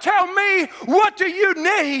just got to tell me, what do you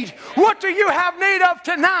need? What do you have need of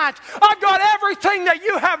tonight? I've got everything that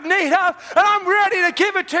you have need of, and I'm ready to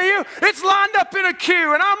give it to you. It's lined up in a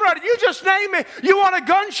queue, and I'm ready. You just name it. You want a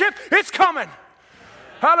gunship? It's coming.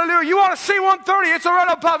 Hallelujah. You want a C-130? It's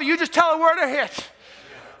right above you. You just tell it where to hit.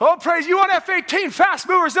 Oh, praise. You want F-18 fast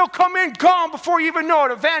movers? They'll come in, gone before you even know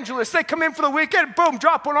it. Evangelists, they come in for the weekend, boom,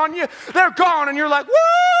 drop one on you. They're gone, and you're like, woo,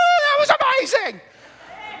 that was amazing.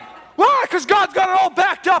 Why? Because God's got it all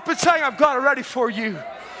backed up and saying, I've got it ready for you.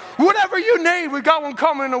 Whatever you need, we got one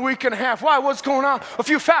coming in a week and a half. Why? What's going on? A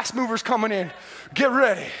few fast movers coming in. Get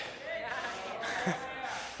ready.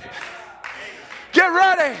 Get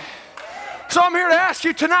ready. So I'm here to ask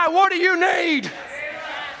you tonight, what do you need?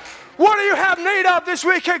 What do you have need of this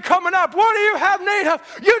weekend coming up? What do you have need of?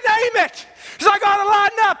 You name it. Because I got it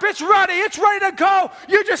lined up. It's ready. It's ready to go.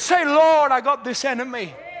 You just say, Lord, I got this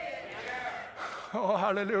enemy. Oh,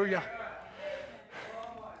 hallelujah.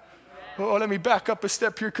 Oh, let me back up a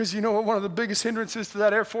step here, because you know what one of the biggest hindrances to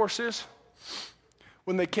that Air Force is?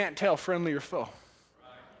 When they can't tell friendly or foe.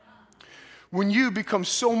 When you become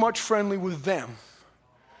so much friendly with them,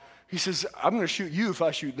 he says, I'm going to shoot you if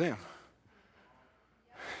I shoot them.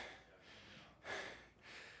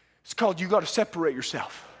 It's called you got to separate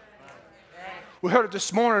yourself. We heard it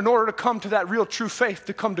this morning. In order to come to that real true faith,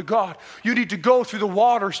 to come to God, you need to go through the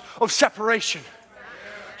waters of separation.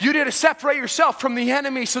 You need to separate yourself from the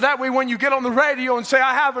enemy, so that way when you get on the radio and say,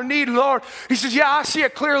 I have a need, Lord, he says, yeah, I see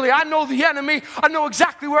it clearly. I know the enemy. I know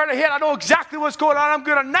exactly where to hit. I know exactly what's going on. I'm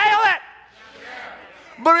going to nail it.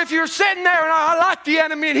 But if you're sitting there and I like the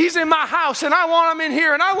enemy and he's in my house and I want him in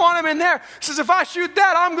here and I want him in there, he says, if I shoot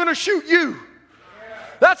that, I'm going to shoot you.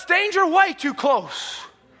 That's danger way too close.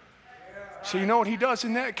 So you know what he does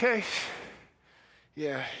in that case?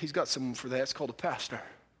 Yeah, he's got someone for that. It's called a pastor.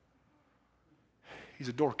 He's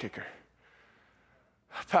a door kicker.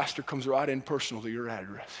 A pastor comes right in personal to your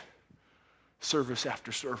address. Service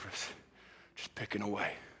after service. Just picking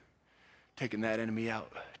away. Taking that enemy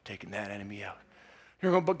out. Taking that enemy out.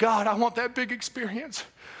 You're going, but God, I want that big experience.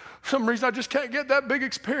 For some reason, I just can't get that big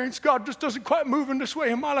experience. God just doesn't quite move in this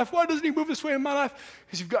way in my life. Why doesn't he move this way in my life?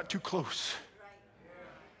 Because you've got too close.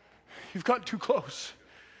 You've got too close.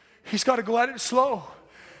 He's got to go at it slow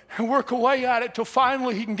and work away at it till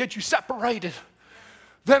finally he can get you separated.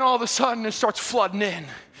 Then all of a sudden it starts flooding in.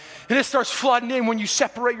 And it starts flooding in when you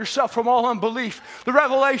separate yourself from all unbelief. The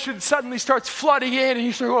revelation suddenly starts flooding in, and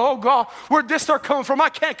you say, oh God, where'd this start coming from? I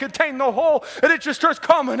can't contain the whole. And it just starts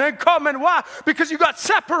coming and coming. Why? Because you got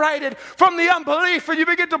separated from the unbelief and you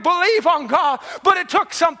begin to believe on God. But it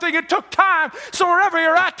took something. It took time. So wherever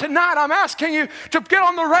you're at tonight, I'm asking you to get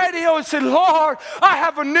on the radio and say, Lord, I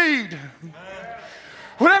have a need.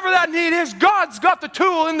 Whatever that need is, God's got the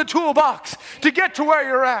tool in the toolbox to get to where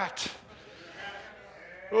you're at.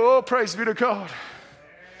 Oh, praise be to God.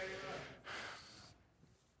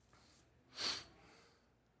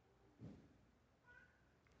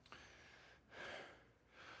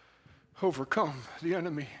 Overcome the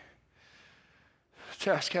enemy. The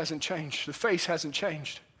task hasn't changed. The face hasn't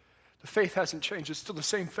changed. The faith hasn't changed. It's still the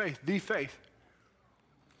same faith, the faith.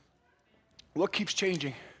 What keeps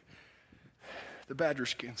changing? The badger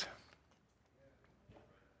skins.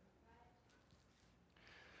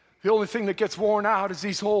 The only thing that gets worn out is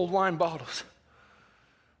these old wine bottles.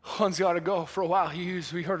 One's got to go. For a while,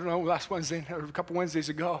 we heard it last Wednesday, or a couple Wednesdays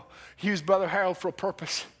ago, he used Brother Harold for a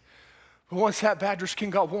purpose. But once that badger skin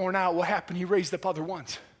got worn out, what happened? He raised up other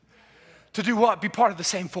ones. To do what? Be part of the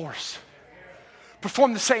same force.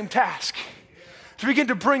 Perform the same task. To begin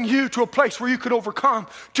to bring you to a place where you could overcome,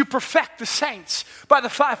 to perfect the saints by the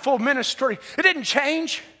fivefold ministry. It didn't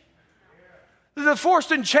change. The force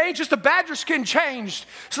didn't change, just the badger skin changed.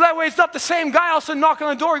 So that way it's not the same guy all of a sudden knocking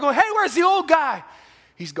on the door and going, hey, where's the old guy?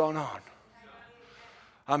 He's gone on.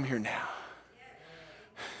 I'm here now.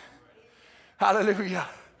 Hallelujah.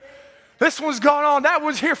 This one's gone on. That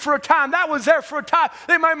was here for a time. That was there for a time.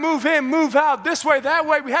 They might move in, move out, this way, that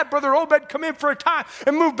way. We had Brother Obed come in for a time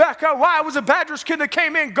and move back out. Why? It was a badger's kid that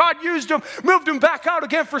came in. God used him, moved him back out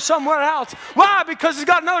again for someone else. Why? Because he's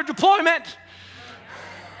got another deployment.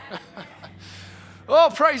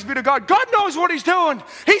 Oh, praise be to God. God knows what he's doing.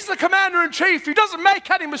 He's the commander-in-chief. He doesn't make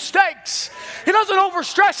any mistakes. He doesn't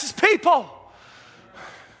overstress his people.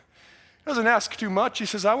 He doesn't ask too much. He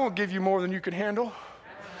says, I won't give you more than you can handle.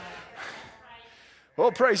 Oh,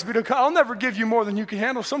 praise be to God. I'll never give you more than you can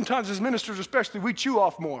handle. Sometimes as ministers especially, we chew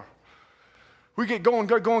off more. We get going,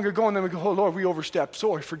 then we go, oh, Lord, we overstepped.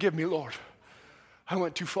 Sorry, forgive me, Lord. I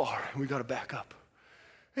went too far, and we got to back up.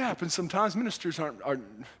 It happens sometimes. Ministers aren't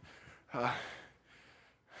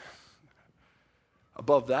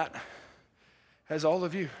above that, as all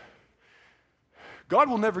of you. God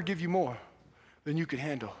will never give you more than you can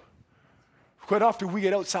handle. Quite often we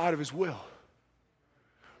get outside of his will.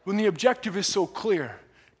 When the objective is so clear,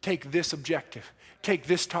 take this objective, take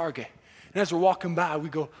this target. And as we're walking by, we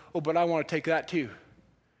go, oh, but I want to take that too.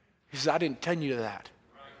 He says, I didn't tell you that.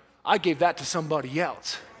 I gave that to somebody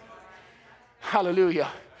else. Hallelujah.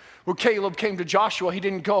 When Caleb came to Joshua, he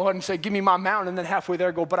didn't go ahead and say, give me my mountain, and then halfway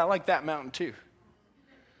there go, but I like that mountain too.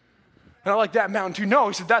 And I like that mountain too. No,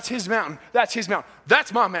 he said, that's his mountain. That's his mountain.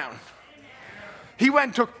 That's my mountain. He went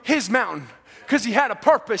and took his mountain. Because he had a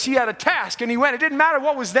purpose, he had a task, and he went. It didn't matter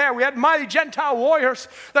what was there. We had mighty Gentile warriors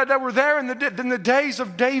that were there in the days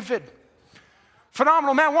of David.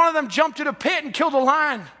 Phenomenal, man. One of them jumped in a pit and killed a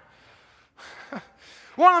lion.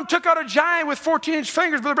 One of them took out a giant with 14-inch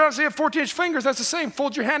fingers. Brother Brown said, you have 14-inch fingers. That's the same.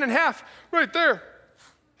 Fold your hand in half right there.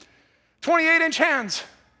 28-inch hands.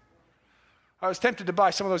 I was tempted to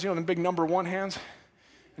buy some of those, the big number 1 hands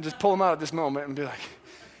and just pull them out at this moment and be like,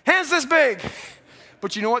 hands this big.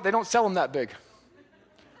 But you know what? They don't sell them that big.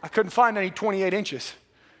 I couldn't find any 28 inches.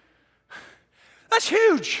 That's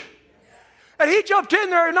huge. And he jumped in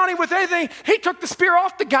there and not even with anything. He took the spear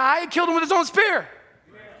off the guy and killed him with his own spear.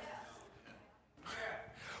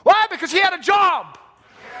 Why? Because he had a job.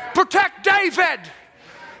 Protect David.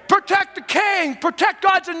 Protect the king. Protect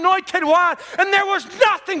God's anointed one. And there was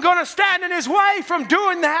nothing going to stand in his way from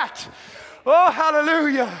doing that. Oh,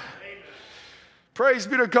 hallelujah. Praise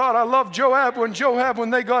be to God. I love Joab when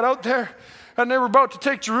they got out there and they were about to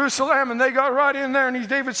take Jerusalem and they got right in there and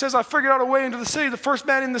David says, I figured out a way into the city. The first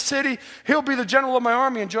man in the city, he'll be the general of my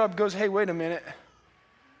army. And Joab goes, hey, wait a minute.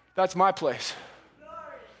 That's my place.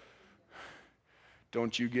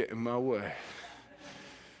 Don't you get in my way.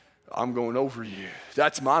 I'm going over you.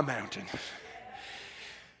 That's my mountain.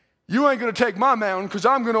 You ain't going to take my mountain because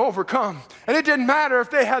I'm going to overcome. And it didn't matter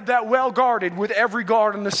if they had that well guarded with every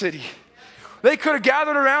guard in the city. They could have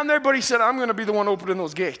gathered around there, but he said, I'm going to be the one opening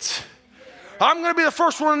those gates. I'm going to be the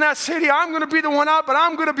first one in that city. I'm going to be the one out, but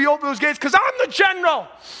I'm going to be opening those gates because I'm the general.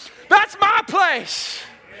 That's my place.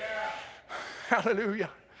 Yeah.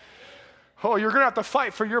 Hallelujah. Oh, you're going to have to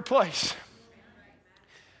fight for your place.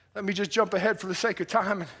 Let me just jump ahead for the sake of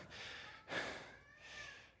time.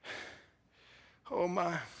 Oh,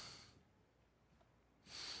 my.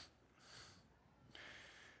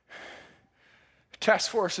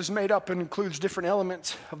 Task force is made up and includes different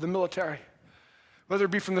elements of the military. Whether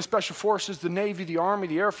it be from the special forces, the Navy, the Army,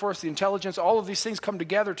 the Air Force, the intelligence, all of these things come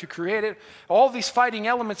together to create it. All of these fighting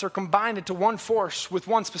elements are combined into one force with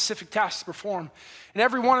one specific task to perform. And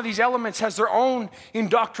every one of these elements has their own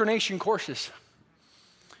indoctrination courses.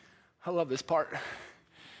 I love this part.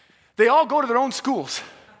 They all go to their own schools.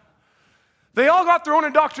 They all got their own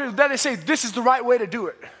indoctrination that they say, this is the right way to do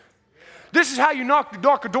it. This is how you knock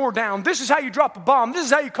a door down. This is how you drop a bomb. This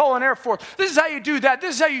is how you call an Air Force. This is how you do that.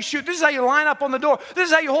 This is how you shoot. This is how you line up on the door. This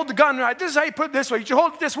is how you hold the gun right. This is how you put it this way. You should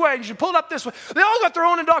hold it this way. You should pull it up this way. They all got their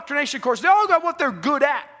own indoctrination course. They all got what they're good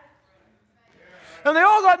at. And they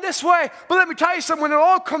all got this way. But let me tell you something. When it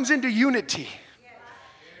all comes into unity,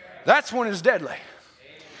 that's when it's deadly.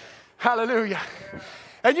 Hallelujah.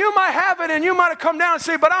 And you might have it, and you might have come down and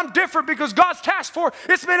say, but I'm different because God's task force,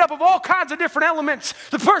 it's made up of all kinds of different elements.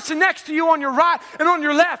 The person next to you on your right and on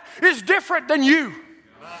your left is different than you.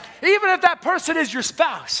 Even if that person is your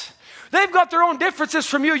spouse. They've got their own differences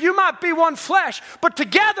from you. You might be one flesh, but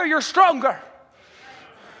together you're stronger.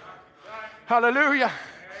 Hallelujah.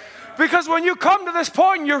 Because when you come to this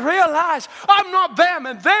point, you realize, I'm not them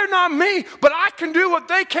and they're not me, but I can do what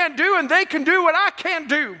they can't do and they can do what I can't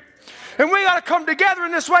do. And we got to come together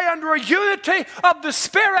in this way under a unity of the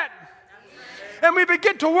Spirit. And we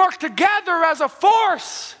begin to work together as a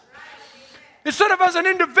force. Instead of as an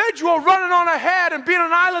individual running on ahead and being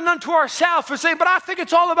an island unto ourselves and saying, but I think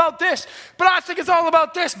it's all about this, but I think it's all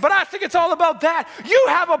about this, but I think it's all about that. You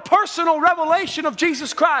have a personal revelation of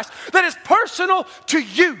Jesus Christ that is personal to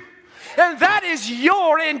you. And that is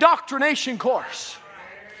your indoctrination course.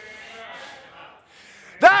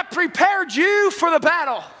 That prepared you for the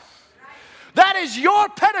battle. That is your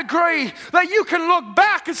pedigree that you can look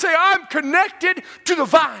back and say, I'm connected to the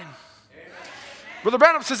vine. Brother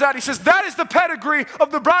Branham says that. He says that is the pedigree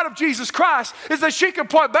of the bride of Jesus Christ, is that she can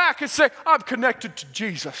point back and say, I'm connected to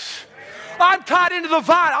Jesus. I'm tied into the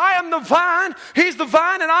vine. I am the vine. He's the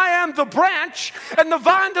vine and I am the branch. And the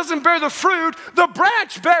vine doesn't bear the fruit. The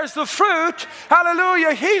branch bears the fruit.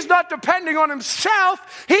 Hallelujah. He's not depending on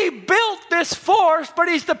himself. He built this force, but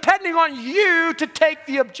he's depending on you to take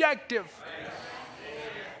the objective.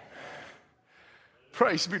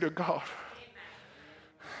 Praise be to God.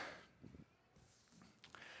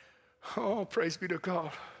 Oh, praise be to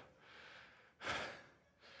God.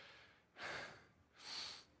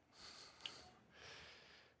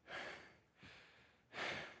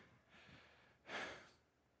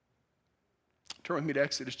 Turn with me to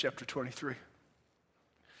Exodus chapter 23.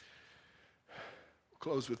 We'll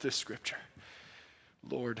close with this scripture.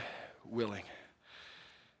 Lord willing.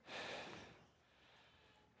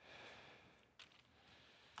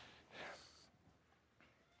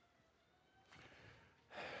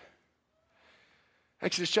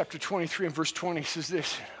 Exodus chapter 23 and verse 20 says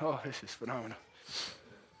this. Oh, this is phenomenal.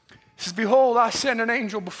 It says, behold, I send an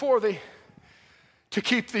angel before thee to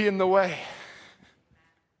keep thee in the way.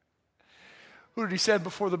 Who did he send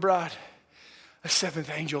before the bride? A seventh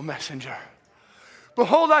angel messenger.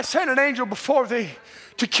 Behold, I send an angel before thee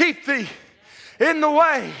to keep thee in the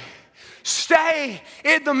way. Stay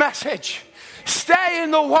in the message. Stay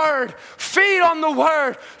in the Word. Feed on the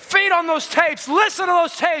Word. Feed on those tapes. Listen to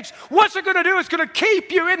those tapes. What's it going to do? It's going to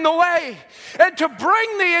keep you in the way and to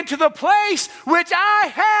bring thee into the place which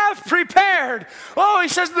I have prepared. Oh, he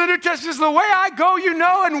says in the New Testament, the way I go you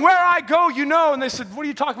know, and where I go you know. And they said, what are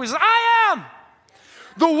you talking about? He says, I am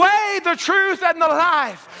the way, the truth, and the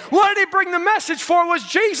life. What did he bring the message for? Was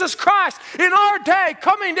Jesus Christ in our day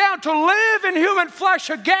coming down to live in human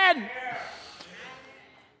flesh again.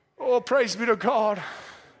 Oh, praise be to God.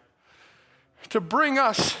 To bring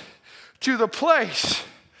us to the place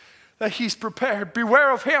that he's prepared.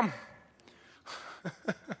 Beware of him.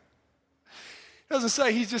 It doesn't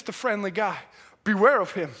say he's just a friendly guy. Beware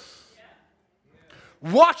of him.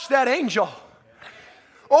 Watch that angel.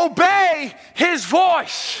 Obey his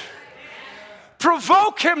voice.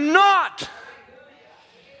 Provoke him not.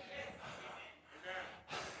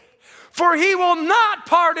 For he will not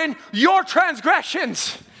pardon your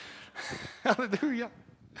transgressions. Hallelujah.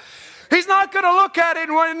 He's not going to look at it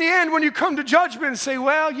in the end when you come to judgment and say,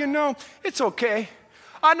 well, you know, it's okay.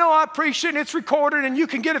 I know I preached it and it's recorded and you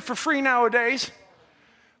can get it for free nowadays.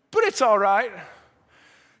 But it's all right.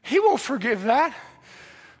 He won't forgive that.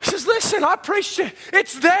 He says, listen, I preached it.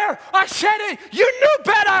 It's there. I said it. You knew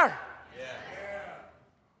better.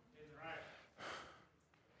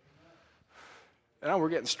 And now we're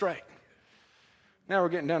getting straight. Now we're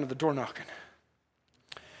getting down to the door knocking.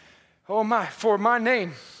 Oh my, for my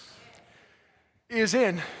name is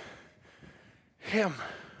in him.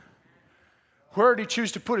 Where did he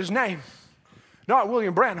choose to put his name? Not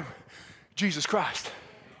William Branham, Jesus Christ.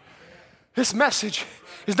 This message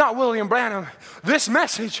is not William Branham. This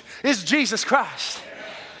message is Jesus Christ.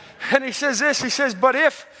 And he says this, he says, but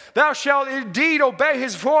if thou shalt indeed obey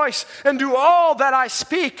his voice and do all that I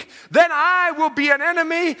speak, then I will be an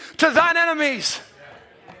enemy to thine enemies.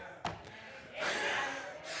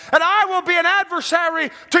 And I will be an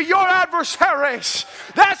adversary to your adversaries.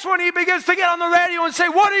 That's when he begins to get on the radio and say,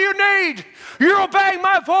 what do you need? You're obeying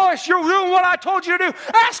my voice. You're doing what I told you to do.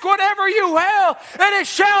 Ask whatever you will, and it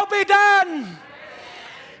shall be done.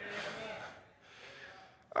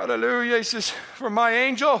 Hallelujah. He says, for my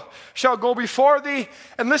angel shall go before thee.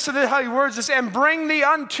 And listen to how he words this. And bring thee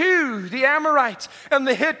unto the Amorites and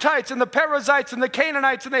the Hittites and the Perizzites and the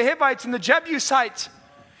Canaanites and the Hivites and the Jebusites.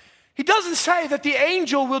 He doesn't say that the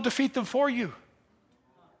angel will defeat them for you.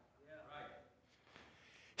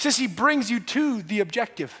 He says he brings you to the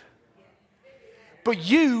objective. But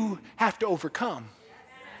you have to overcome.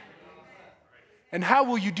 And how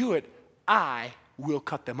will you do it? I will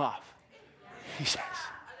cut them off, he says.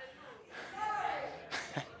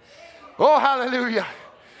 Oh, hallelujah.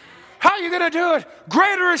 How are you going to do it?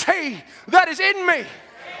 Greater is he that is in me.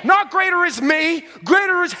 Not greater is me,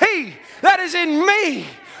 greater is he that is in me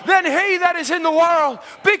than he that is in the world.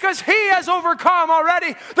 Because he has overcome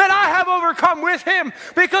already, then I have overcome with him,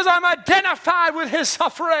 because I'm identified with his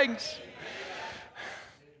sufferings.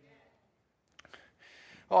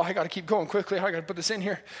 Oh, I got to keep going quickly. I got to put this in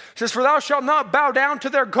here. It says, for thou shalt not bow down to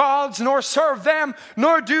their gods, nor serve them,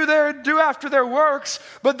 nor do after their works,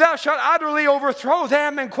 but thou shalt utterly overthrow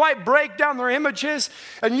them and quite break down their images.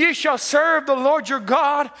 And ye shall serve the Lord your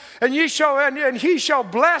God, and he shall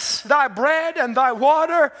bless thy bread and thy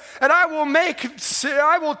water, and I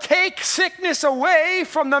will take sickness away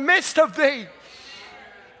from the midst of thee.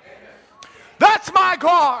 That's my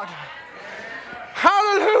God.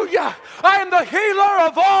 Hallelujah. I am the healer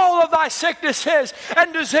of all of thy sicknesses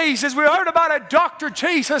and diseases. We heard about it, Dr.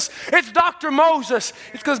 Jesus. It's Dr. Moses.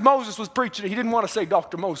 It's because Moses was preaching it. He didn't want to say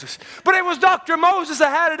Dr. Moses. But it was Dr. Moses that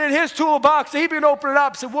had it in his toolbox. He began to open it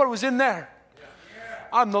up and said, what was in there?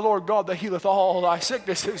 I'm the Lord God that healeth all thy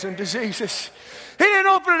sicknesses and diseases. He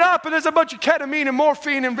didn't open it up and there's a bunch of ketamine and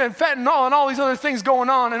morphine and fentanyl and all these other things going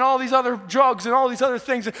on and all these other drugs and all these other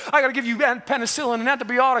things. I got to give you penicillin and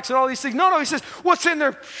antibiotics and all these things. No, he says, what's in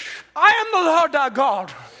there? I am the Lord thy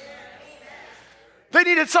God. They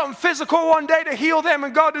needed something physical one day to heal them,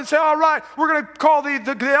 and God didn't say, all right, we're going to call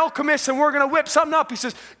the alchemist and we're going to whip something up. He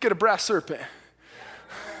says, get a brass serpent.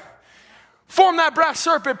 Form that brass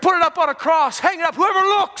serpent, put it up on a cross, hang it up. Whoever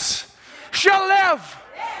looks shall live.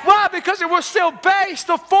 Why? Because it was still based.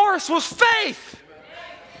 The force was faith.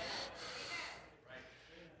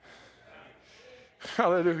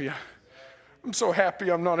 Hallelujah. I'm so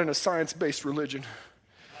happy I'm not in a science-based religion.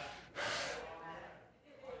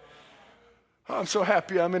 I'm so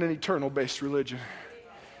happy I'm in an eternal-based religion.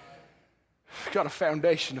 Got a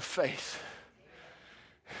foundation of faith.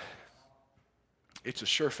 It's a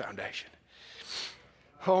sure foundation.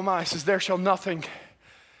 Oh my, it says, there shall nothing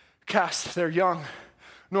cast their young,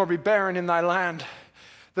 nor be barren in thy land.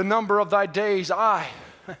 The number of thy days I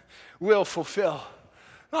will fulfill.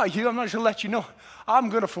 No, I'm not just going to let you know. I'm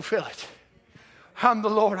going to fulfill it. I'm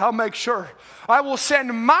the Lord. I'll make sure. I will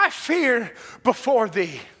send my fear before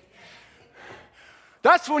thee.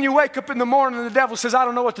 That's when you wake up in the morning and the devil says, I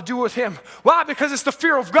don't know what to do with him. Why? Because it's the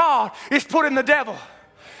fear of God is put in the devil.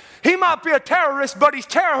 He might be a terrorist, but he's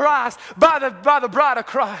terrorized by the bride of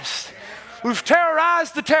Christ. We've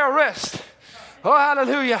terrorized the terrorist. Oh,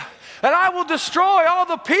 hallelujah. And I will destroy all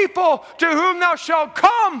the people to whom thou shalt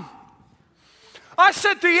come. I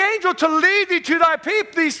sent the angel to lead thee to thy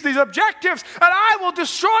people, these objectives, and I will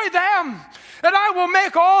destroy them. And I will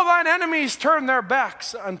make all thine enemies turn their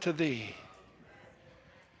backs unto thee.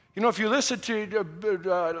 You know, if you listen to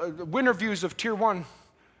interviews of Tier 1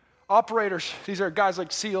 operators, these are guys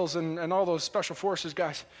like SEALs and all those special forces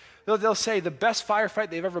guys, they'll say the best firefight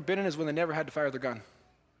they've ever been in is when they never had to fire their gun.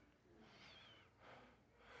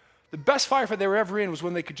 The best firefight they were ever in was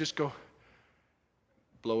when they could just go,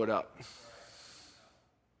 blow it up.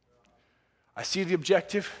 I see the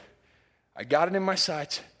objective. I got it in my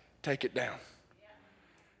sights. Take it down.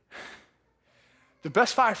 The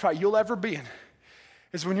best firefight you'll ever be in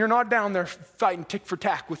is when you're not down there fighting tick for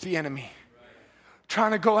tack with the enemy.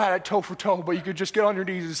 Trying to go at it toe for toe, but you could just get on your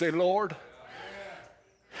knees and say, Lord,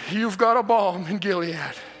 you've got a balm in Gilead.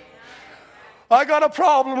 I got a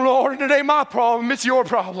problem, Lord, and it ain't my problem, it's your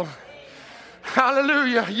problem.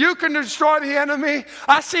 Hallelujah. You can destroy the enemy.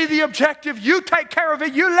 I see the objective. You take care of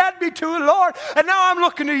it. You led me to it, Lord, and now I'm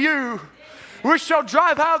looking to you. We shall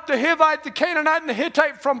drive out the Hivite, the Canaanite, and the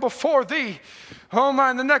Hittite from before thee. Oh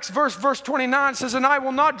my, and the next verse, verse 29 says, and I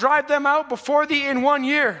will not drive them out before thee in 1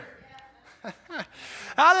 year.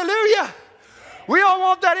 Hallelujah. We all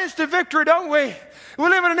want that instant victory, don't we? We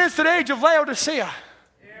live in an instant age of Laodicea.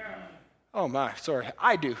 Oh my, sorry,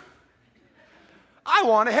 I do. I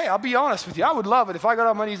want it. Hey, I'll be honest with you. I would love it if I got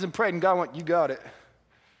on my knees and prayed and God went, you got it.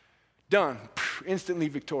 Done. Instantly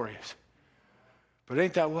victorious. But it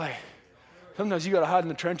ain't that way. Sometimes you got to hide in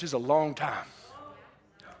the trenches a long time.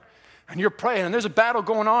 And you're praying, and there's a battle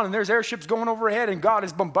going on, and there's airships going overhead, and God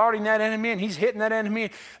is bombarding that enemy, and he's hitting that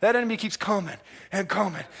enemy. That enemy keeps coming and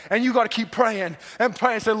coming. And you got to keep praying and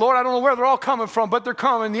praying and say, Lord, I don't know where they're all coming from, but they're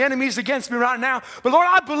coming. The enemy's against me right now. But Lord,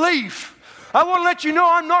 I believe. I want to let you know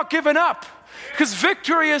I'm not giving up. Because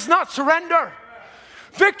victory is not surrender.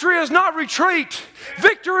 Victory is not retreat.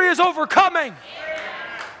 Victory is overcoming.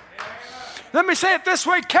 Let me say it this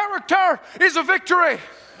way. Character is a victory.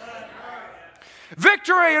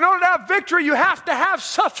 Victory, in order to have victory, you have to have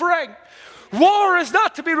suffering. War is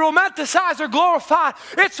not to be romanticized or glorified.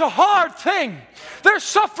 It's a hard thing. There's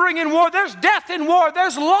suffering in war. There's death in war.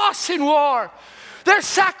 There's loss in war. There's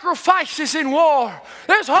sacrifices in war.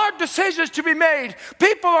 There's hard decisions to be made.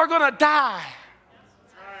 People are going to die.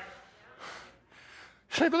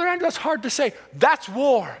 Say, Brother Andrew, that's hard to say. That's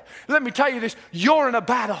war. Let me tell you this. You're in a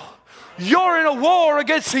battle. You're in a war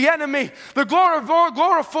against the enemy. The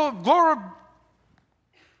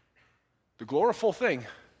gloriful thing.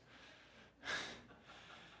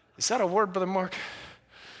 Is that a word, Brother Mark?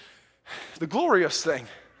 The glorious thing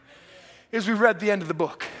is we read the end of the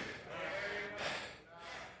book.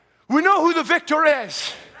 We know who the victor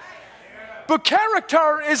is. But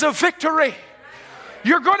character is a victory.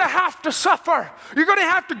 You're going to have to suffer. You're going to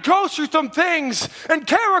have to go through some things. And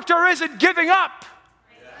character isn't giving up.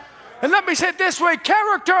 And let me say it this way.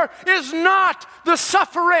 Character is not the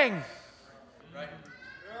suffering.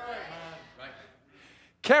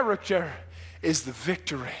 Character is the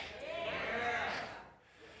victory.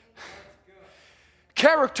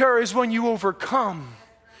 Character is when you overcome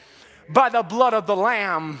by the blood of the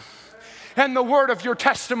Lamb and the word of your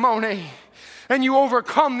testimony. And you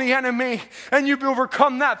overcome the enemy, and you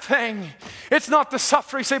overcome that thing. It's not the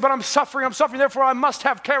suffering. Say, but I'm suffering, therefore I must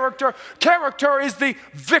have character. Character is the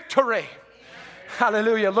victory.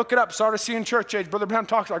 Hallelujah. Look it up. Sardis Church Age. Brother Branham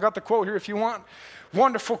talks. I got the quote here if you want.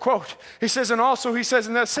 Wonderful quote. He says, and also he says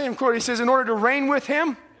in that same quote, he says, in order to reign with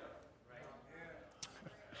him.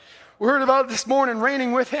 We heard about it this morning,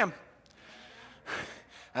 reigning with him.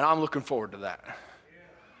 And I'm looking forward to that.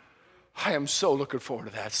 I am so looking forward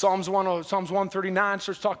to that. Psalms 139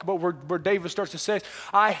 starts talking about where David starts to say,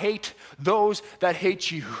 I hate those that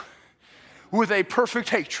hate you with a perfect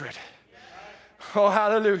hatred. Oh,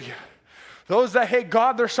 hallelujah. Those that hate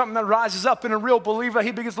God, there's something that rises up in a real believer.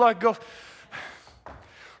 He begins to go,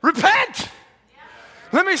 repent.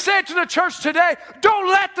 Let me say it to the church today. Don't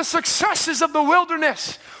let the successes of the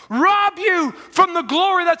wilderness rob you from the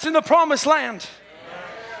glory that's in the promised land.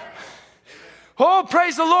 Oh,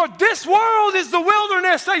 praise the Lord. This world is the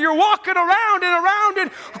wilderness that you're walking around and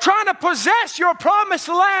trying to possess your promised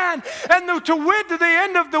land and to wit the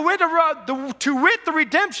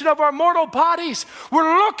redemption of our mortal bodies.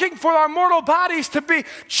 We're looking for our mortal bodies to be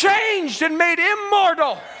changed and made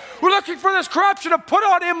immortal. We're looking for this corruption to put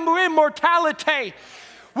on immortality.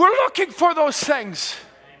 We're looking for those things.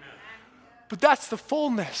 But that's the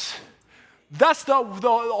fullness. That's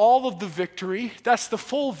all of the victory. That's the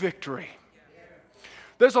full victory.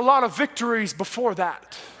 There's a lot of victories before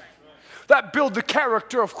that build the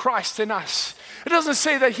character of Christ in us. It doesn't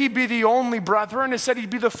say that he be the only brethren. It said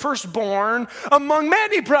he'd be the firstborn among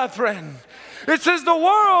many brethren. It says the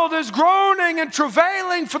world is groaning and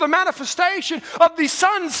travailing for the manifestation of the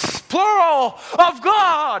sons, plural, of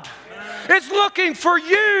God. It's looking for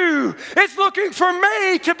you. It's looking for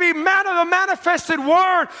me to be the manifested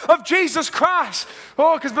word of Jesus Christ.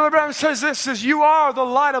 Oh, because Brother Branham says this, says you are the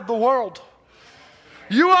light of the world.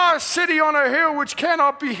 You are a city on a hill which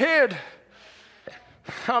cannot be hid.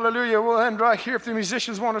 Hallelujah. We'll end right here if the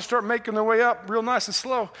musicians want to start making their way up real nice and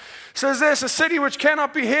slow. It says this, a city which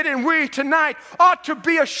cannot be hid, and we tonight ought to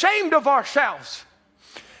be ashamed of ourselves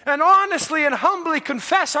and honestly and humbly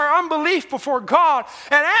confess our unbelief before God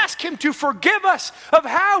and ask him to forgive us of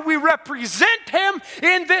how we represent him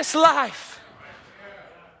in this life.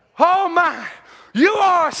 Oh my. You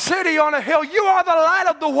are a city on a hill. You are the light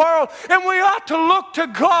of the world. And we ought to look to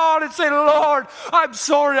God and say, Lord, I'm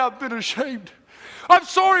sorry I've been ashamed. I'm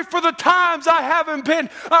sorry for the times I haven't been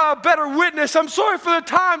a better witness. I'm sorry for the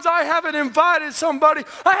times I haven't invited somebody.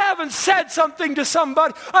 I haven't said something to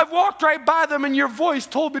somebody. I've walked right by them and your voice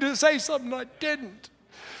told me to say something I didn't.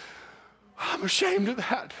 I'm ashamed of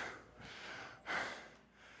that.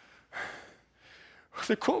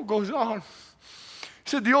 The quote goes on.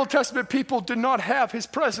 He said the Old Testament people did not have his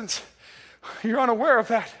presence. You're unaware of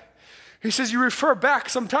that. He says you refer back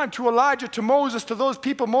sometime to Elijah, to Moses, to those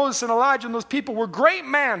people. Moses and Elijah and those people were great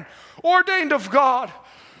men, ordained of God,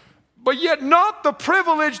 but yet not the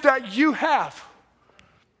privilege that you have.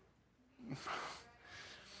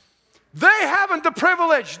 They haven't the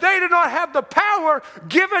privilege. They do not have the power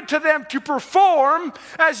given to them to perform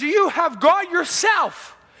as you have God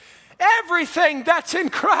yourself. Everything that's in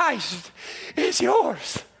Christ is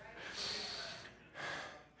yours.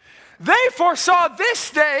 They foresaw this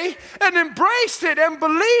day and embraced it and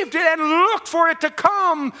believed it and looked for it to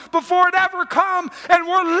come before it ever come, and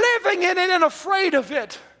were living in it and afraid of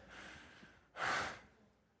it.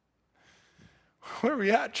 Where are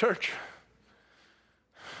we at, church?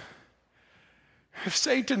 If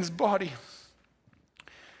Satan's body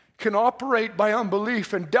can operate by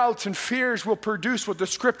unbelief, and doubts and fears will produce what the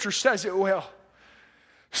scripture says it will.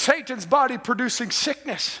 Satan's body producing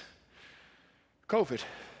sickness, COVID.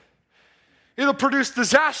 It'll produce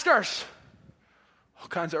disasters, all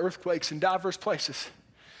kinds of earthquakes in diverse places.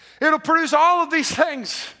 It'll produce all of these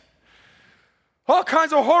things, all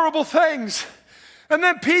kinds of horrible things. And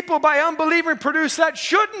then people by unbelieving produce that.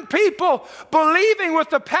 Shouldn't people believing with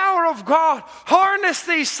the power of God harness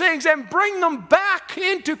these things and bring them back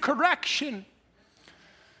into correction?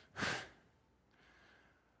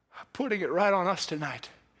 I'm putting it right on us tonight.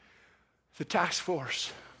 The task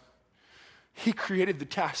force. He created the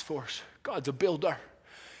task force. God's a builder.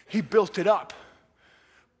 He built it up.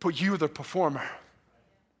 But you're the performer.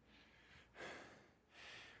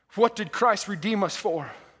 What did Christ redeem us for?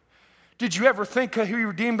 Did you ever think of who he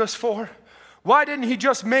redeemed us for? Why didn't he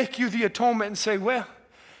just make you the atonement and say, well,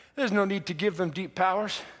 there's no need to give them deep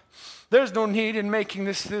powers. There's no need in making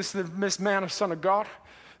this man a son of God.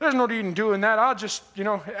 There's no need in doing that. I'll just,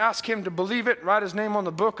 ask him to believe it, write his name on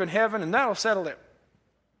the book in heaven, and that'll settle it.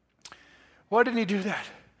 Why didn't he do that?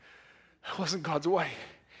 It wasn't God's way.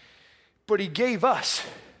 But he gave us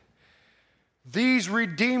these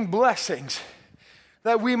redeemed blessings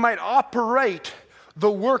that we might operate the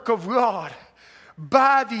work of God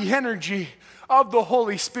by the energy of the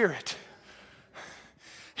Holy Spirit.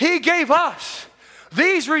 He gave us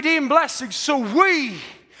these redeemed blessings so we,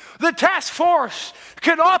 the task force,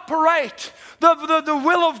 can operate the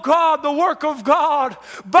will of God, the work of God,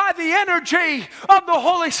 by the energy of the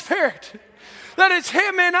Holy Spirit. That it's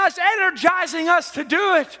him in us, energizing us to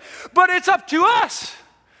do it, but it's up to us.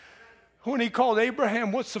 When he called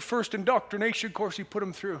Abraham, what's the first indoctrination course he put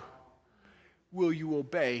him through? Will you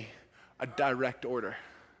obey a direct order?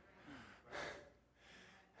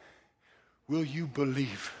 Will you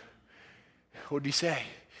believe? What did he say?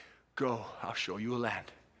 Go, I'll show you a land.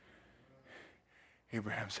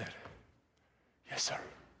 Abraham said, yes, sir.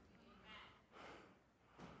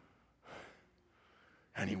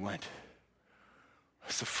 And he went.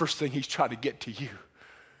 That's the first thing he's trying to get to you.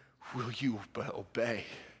 Will you obey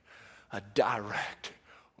a direct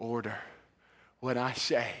order? When I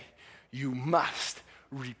say, you must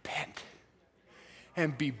repent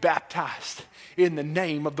and be baptized in the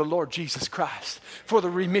name of the Lord Jesus Christ for the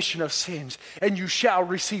remission of sins, and you shall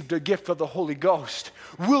receive the gift of the Holy Ghost.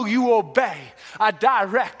 Will you obey a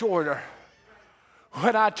direct order?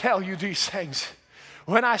 When I tell you these things,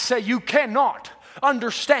 when I say you cannot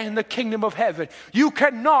understand the kingdom of heaven, you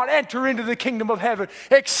cannot enter into the kingdom of heaven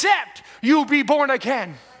except you be born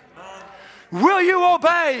again. Will you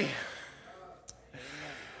obey?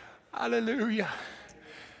 Hallelujah.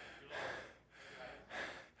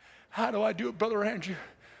 How do I do it, Brother Andrew?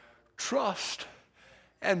 Trust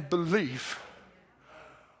and believe.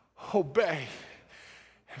 Obey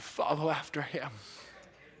and follow after him.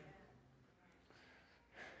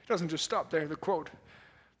 It doesn't just stop there, the quote.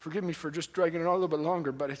 Forgive me for just dragging it on a little bit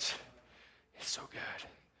longer, but it's so good.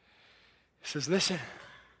 He says, listen,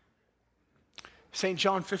 St.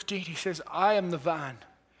 John 15, he says, I am the vine,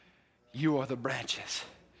 you are the branches.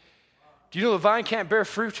 Do you know the vine can't bear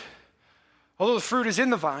fruit? Although the fruit is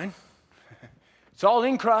in the vine, it's all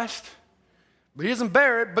in Christ, but he doesn't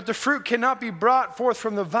bear it, but the fruit cannot be brought forth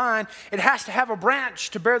from the vine. It has to have a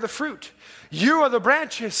branch to bear the fruit. You are the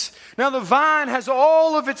branches. Now the vine has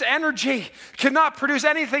all of its energy, cannot produce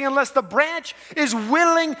anything unless the branch is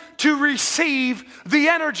willing to receive the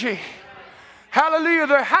energy. Hallelujah.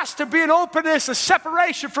 There has to be an openness, a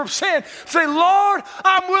separation from sin. Say, Lord,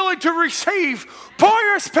 I'm willing to receive. Pour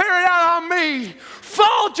your spirit out on me.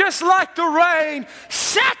 Fall just like the rain.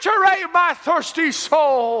 Saturate my thirsty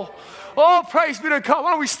soul. Oh, praise be to God.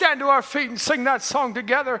 Why don't we stand to our feet and sing that song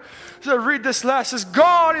together? As I read this last, says,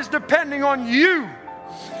 God is depending on you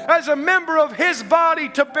as a member of his body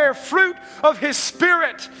to bear fruit of his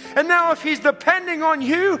spirit. And now if he's depending on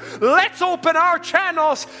you, let's open our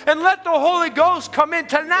channels and let the Holy Ghost come in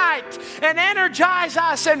tonight and energize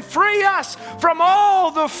us and free us from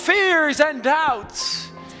all the fears and doubts.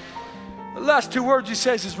 The last two words he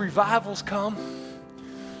says is revivals come.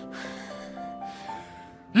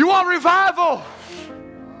 You want revival?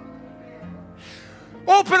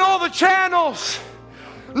 Open all the channels.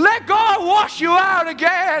 Let God wash you out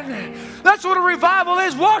again. That's what a revival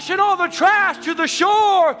is, washing all the trash to the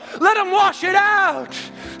shore. Let him wash it out.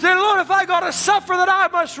 Say, Lord, if I got to suffer that I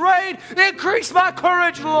must reign, increase my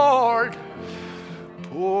courage, Lord.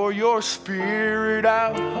 Pour your spirit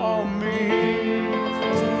out on me.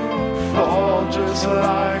 Fall just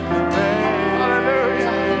like the rain.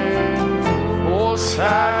 Hallelujah. Oh,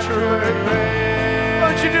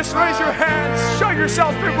 don't you just raise your hands, show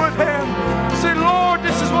yourself in with Him. Say, Lord,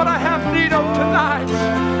 this is what I have need of tonight.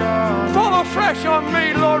 Fall afresh on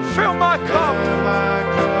me, Lord. Fill my cup.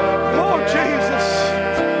 Oh, Jesus.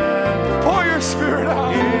 Pour your Spirit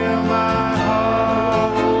out. Heal my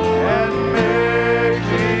heart and make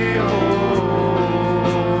me whole.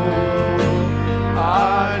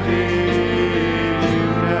 I need you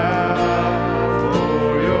now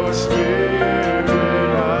for your Spirit.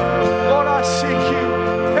 Lord, I seek you.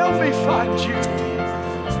 Help me find you.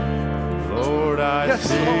 Lord, I Yes,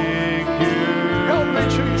 seek Lord. you. Help me,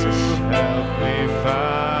 Jesus. Help me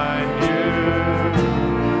find you.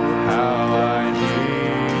 How I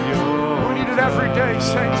need your We need it every day,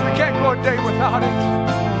 saints. We can't go a day without it.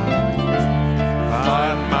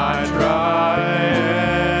 find my dry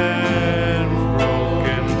and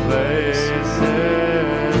broken places,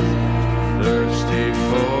 thirsty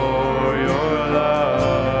for your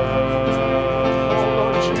love. Oh,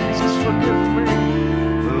 Lord Jesus, forgive me.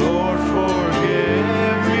 Lord,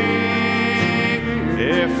 forgive me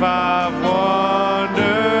if I've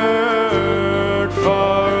wandered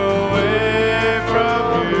far away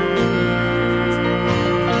from you.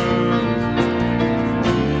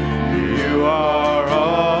 You are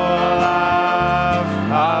all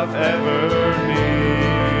I've ever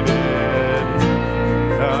needed.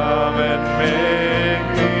 Come and make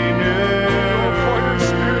me new. Pour your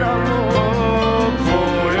Spirit out, Lord. Oh,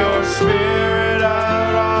 pour your Spirit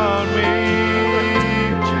out on me.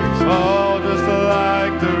 Oh, just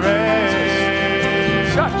like the rain.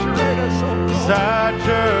 Saturate us, oh God.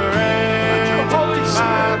 Saturate Holy my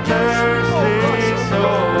Spirit, thirsty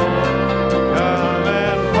soul. Come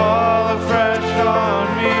and fall afresh on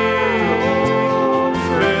me.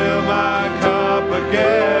 Fill my cup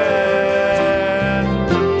again.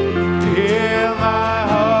 Heal my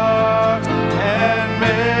heart and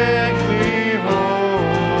make me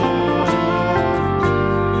whole.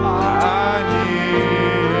 I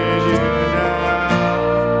need you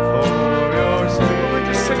now for your Spirit.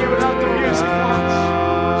 Just sing it without the music once.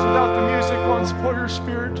 Without the music once. Pour your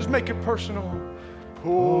Spirit. Just make it personal.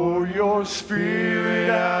 Pour your Spirit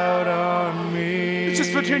out. Out on me. It's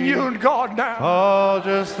just between you and God now. Fall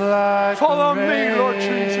just like Fall the on me, Lord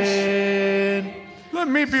rain. Let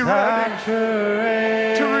me be ready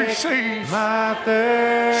Saturate to receive. my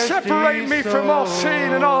thirsty Separate me from all soul.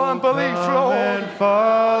 sin and all unbelief, Come Lord. and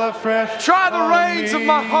fall afresh Try the on reins of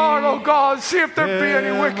my me. heart, oh God. See if there be any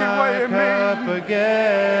Fill wicked my way in cup me.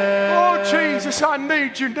 again. Oh, Jesus, I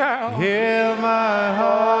need you now. Heal my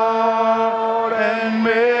heart and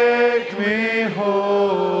make me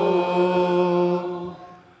whole.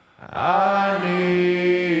 I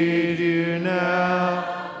need you now.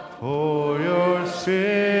 Pour your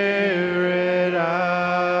Spirit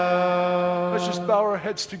out. Let's just bow our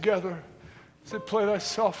heads together. Say, play that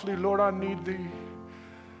softly, Lord, I need thee,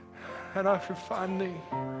 and I shall find thee.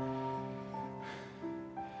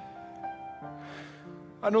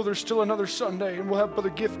 I know there's still another Sunday, and we'll have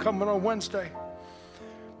Brother Gift coming on Wednesday.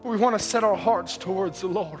 But we want to set our hearts towards the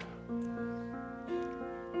Lord.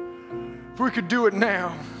 If we could do it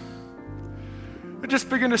now, and just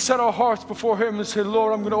begin to set our hearts before Him and say,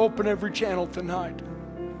 Lord, I'm going to open every channel tonight.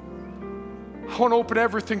 I want to open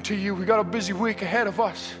everything to you. We got a busy week ahead of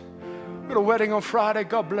us. We got a wedding on Friday.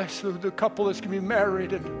 God bless the couple that's going to be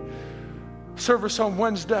married, and service on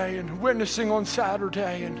Wednesday, and witnessing on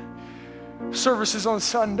Saturday, and services on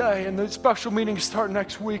Sunday, and the special meetings start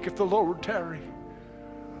next week if the Lord would tarry.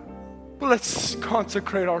 But let's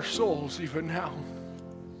consecrate our souls even now.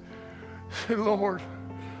 Say, Lord,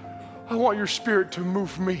 I want your Spirit to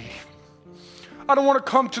move me. I don't want to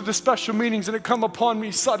come to the special meetings and it come upon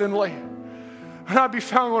me suddenly. And I'd be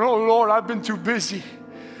found going, oh Lord, I've been too busy.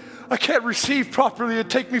 I can't receive properly. It'd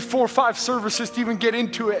take me 4 or 5 services to even get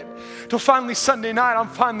into it. Till finally Sunday night, I'm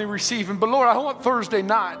finally receiving. But Lord, I want Thursday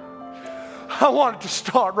night. I want it to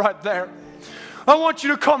start right there. I want you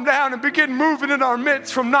to come down and begin moving in our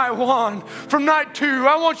midst from night 1, from night 2.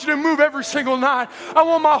 I want you to move every single night. I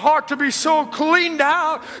want my heart to be so cleaned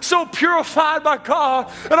out, so purified by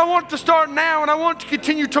God. And I want it to start now, and I want it to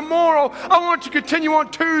continue tomorrow. I want it to continue on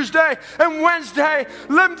Tuesday and Wednesday.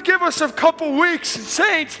 Give us a couple weeks,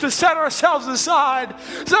 saints, to set ourselves aside.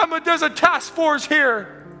 There's a task force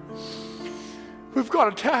here. We've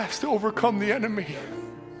got a task to overcome the enemy.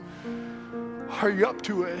 Are you up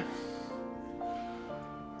to it?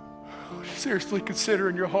 Seriously consider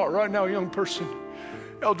in your heart right now, young person,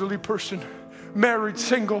 elderly person, married,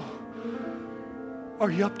 single. Are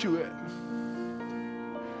you up to it?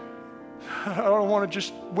 I don't want to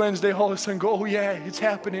just Wednesday all of a sudden go, oh yeah, it's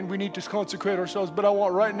happening. We need to consecrate ourselves. But I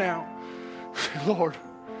want right now, say, Lord,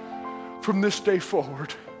 from this day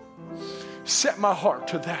forward. Set my heart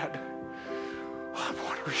to that. I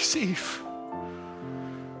want to receive.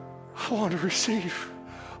 I want to receive.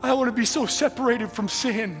 I want to be so separated from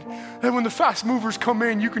sin that when the fast movers come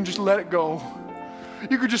in, you can just let it go.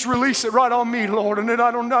 You could just release it right on me, Lord, and then I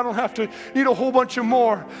don't have to need a whole bunch of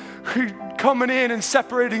more coming in and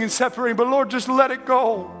separating, but Lord, just let it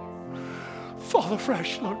go. Fall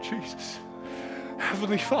afresh, Lord Jesus.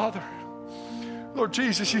 Heavenly Father, Lord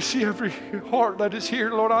Jesus, you see every heart that is here.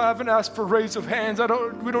 Lord, I haven't asked for raise of hands.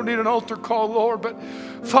 We don't need an altar call, Lord, but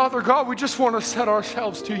Father God, we just want to set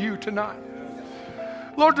ourselves to you tonight.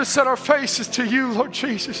 Lord, to set our faces to you, Lord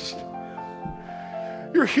Jesus.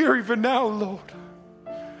 You're here even now, Lord.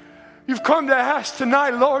 You've come to ask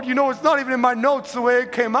tonight, Lord. You know, it's not even in my notes the way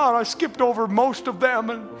it came out. I skipped over most of them.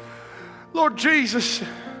 And Lord Jesus,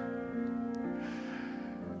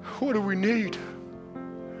 what do we need?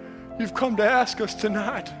 You've come to ask us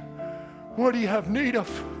tonight, what do you have need of?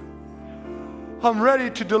 I'm ready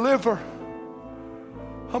to deliver.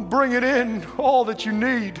 I'm bringing in all that you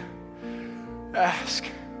need. Ask.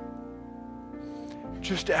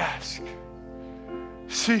 Just ask.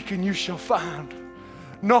 Seek and you shall find.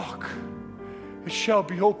 Knock, it shall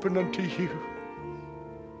be opened unto you.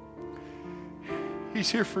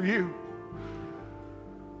 He's here for you.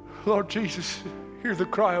 Lord Jesus, hear the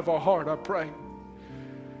cry of our heart, I pray.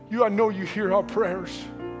 I know you hear our prayers.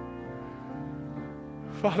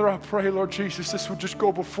 Father, I pray, Lord Jesus, this would just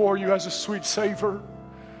go before you as a sweet savor.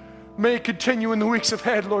 May it continue in the weeks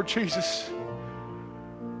ahead, Lord Jesus.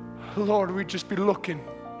 Lord, we'd just be looking.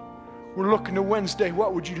 We're looking to Wednesday.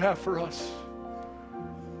 What would you have for us?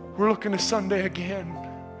 We're looking to Sunday again.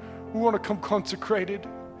 We want to come consecrated.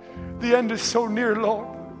 The end is so near, Lord.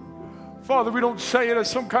 Father, we don't say it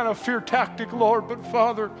as some kind of fear tactic, Lord, but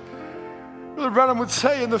Father, Brother Branham would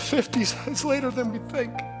say in the 50s, it's later than we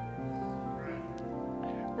think.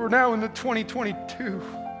 We're now in the 2022.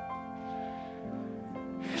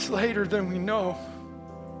 It's later than we know.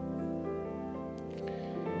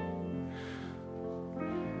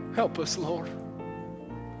 Help us, Lord.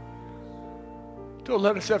 Don't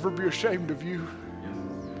let us ever be ashamed of you,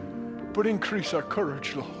 but increase our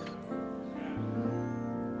courage, Lord.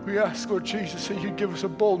 We ask, Lord Jesus, that you give us a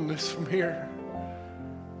boldness from here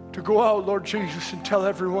to go out, Lord Jesus, and tell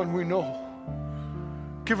everyone we know.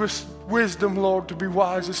 Give us wisdom, Lord, to be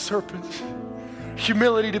wise as serpents,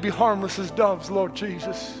 humility to be harmless as doves, Lord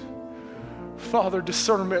Jesus. Father,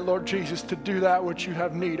 discernment, Lord Jesus, to do that which you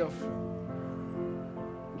have need of,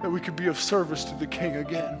 that we could be of service to the King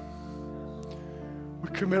again. We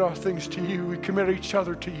commit our things to you. We commit each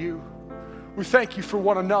other to you. We thank you for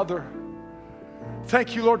one another.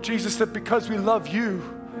 Thank you, Lord Jesus, that because we love you,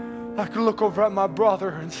 I can look over at my brother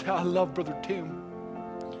and say, I love Brother Tim.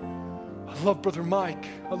 I love Brother Mike.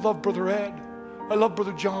 I love Brother Ed. I love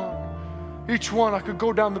Brother John. Each one, I could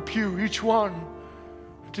go down the pew, each one,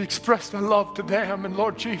 to express my love to them. And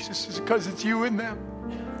Lord Jesus, it's because it's you in them.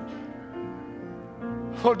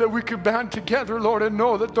 Lord, that we could band together, Lord, and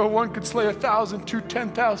know that though one could slay 1,000, 2,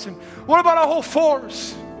 10,000. What about a whole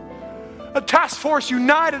force? A task force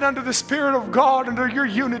united under the Spirit of God, under your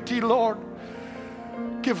unity, Lord.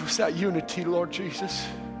 Give us that unity, Lord Jesus,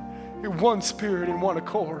 in one spirit, in one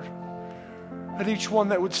accord. And each one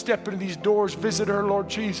that would step into these doors, visitor, Lord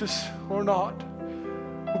Jesus, or not,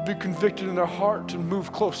 would be convicted in their heart and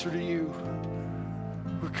move closer to you.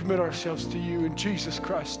 We commit ourselves to you in Jesus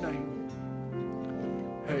Christ's name.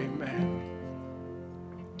 Amen.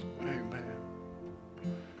 Amen.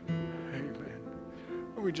 Amen.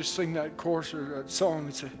 When we just sing that chorus or that song,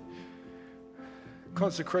 it's a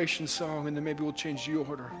consecration song, and then maybe we'll change the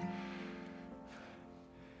order.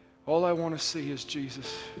 All I want to see is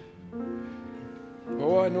Jesus.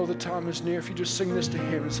 Oh, I know the time is near. If you just sing this to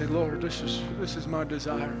him and say, Lord, this is my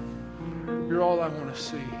desire. You're all I want to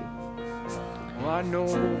see. Well, I know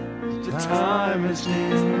the time is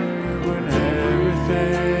near when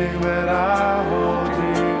everything that I hold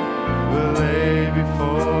dear will lay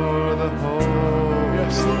before the holy.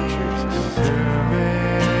 Yes, Lord Jesus.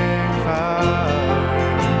 Consuming fire.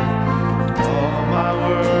 All my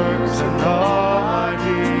works and all my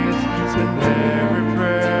deeds, and every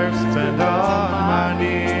prayer spent on my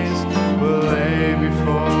knees will lay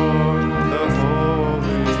before the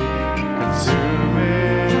holy. Consuming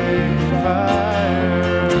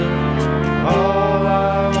fire. All I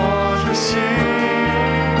want to see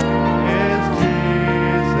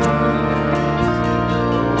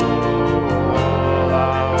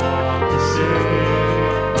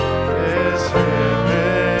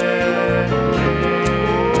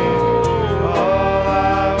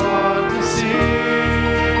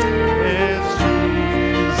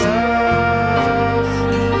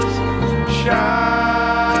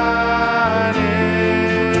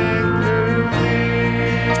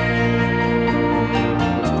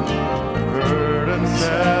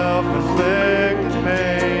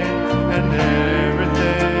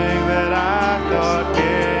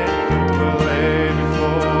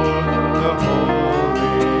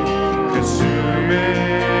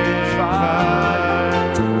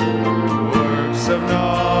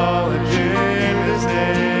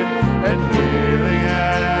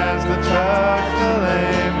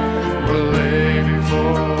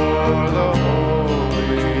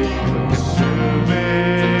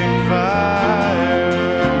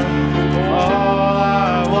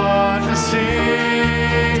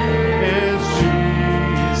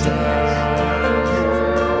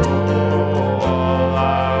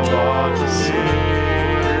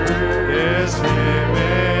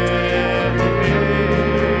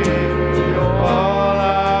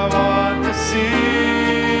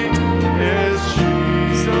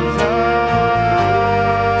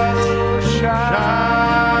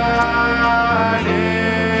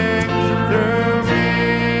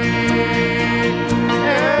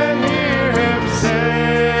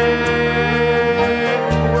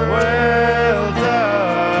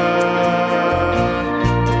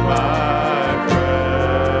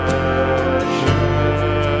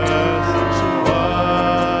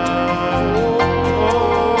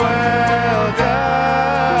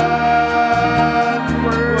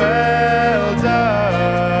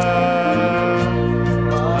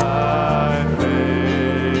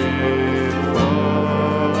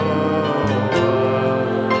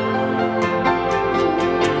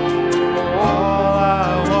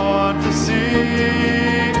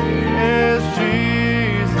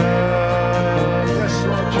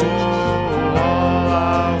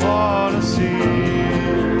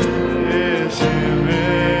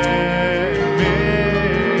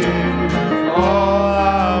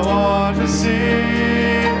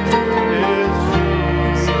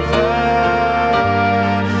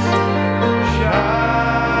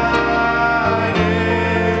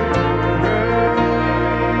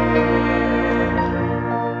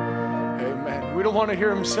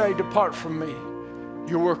hear him say, depart from me,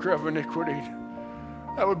 you worker of iniquity.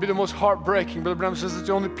 That would be the most heartbreaking. Brother Branham says it's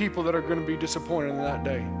the only people that are going to be disappointed in that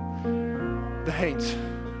day. The saints.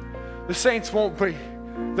 The saints won't be.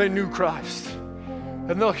 They knew Christ.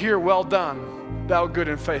 And they'll hear, well done, thou good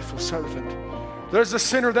and faithful servant. There's the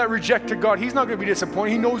sinner that rejected God. He's not going to be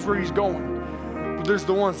disappointed. He knows where he's going. But there's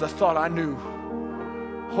the ones that thought, I knew.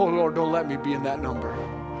 Oh Lord, don't let me be in that number.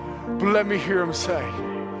 But let me hear him say,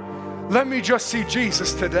 let me just see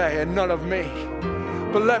Jesus today and none of me.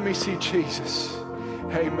 But let me see Jesus.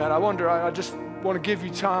 Amen. I just want to give you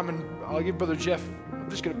time, and I'll give Brother Jeff, I'm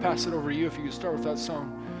just going to pass it over to you if you could start with that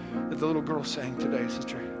song that the little girl sang today,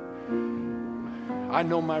 Sister. I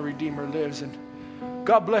know my Redeemer lives, and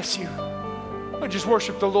God bless you. I just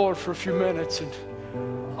worship the Lord for a few minutes, and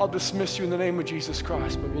I'll dismiss you in the name of Jesus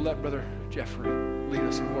Christ, but we'll let Brother Jeffrey lead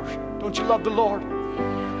us in worship. Don't you love the Lord?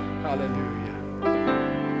 Hallelujah.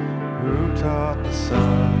 Who taught the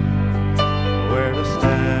sun where to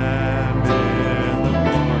stand?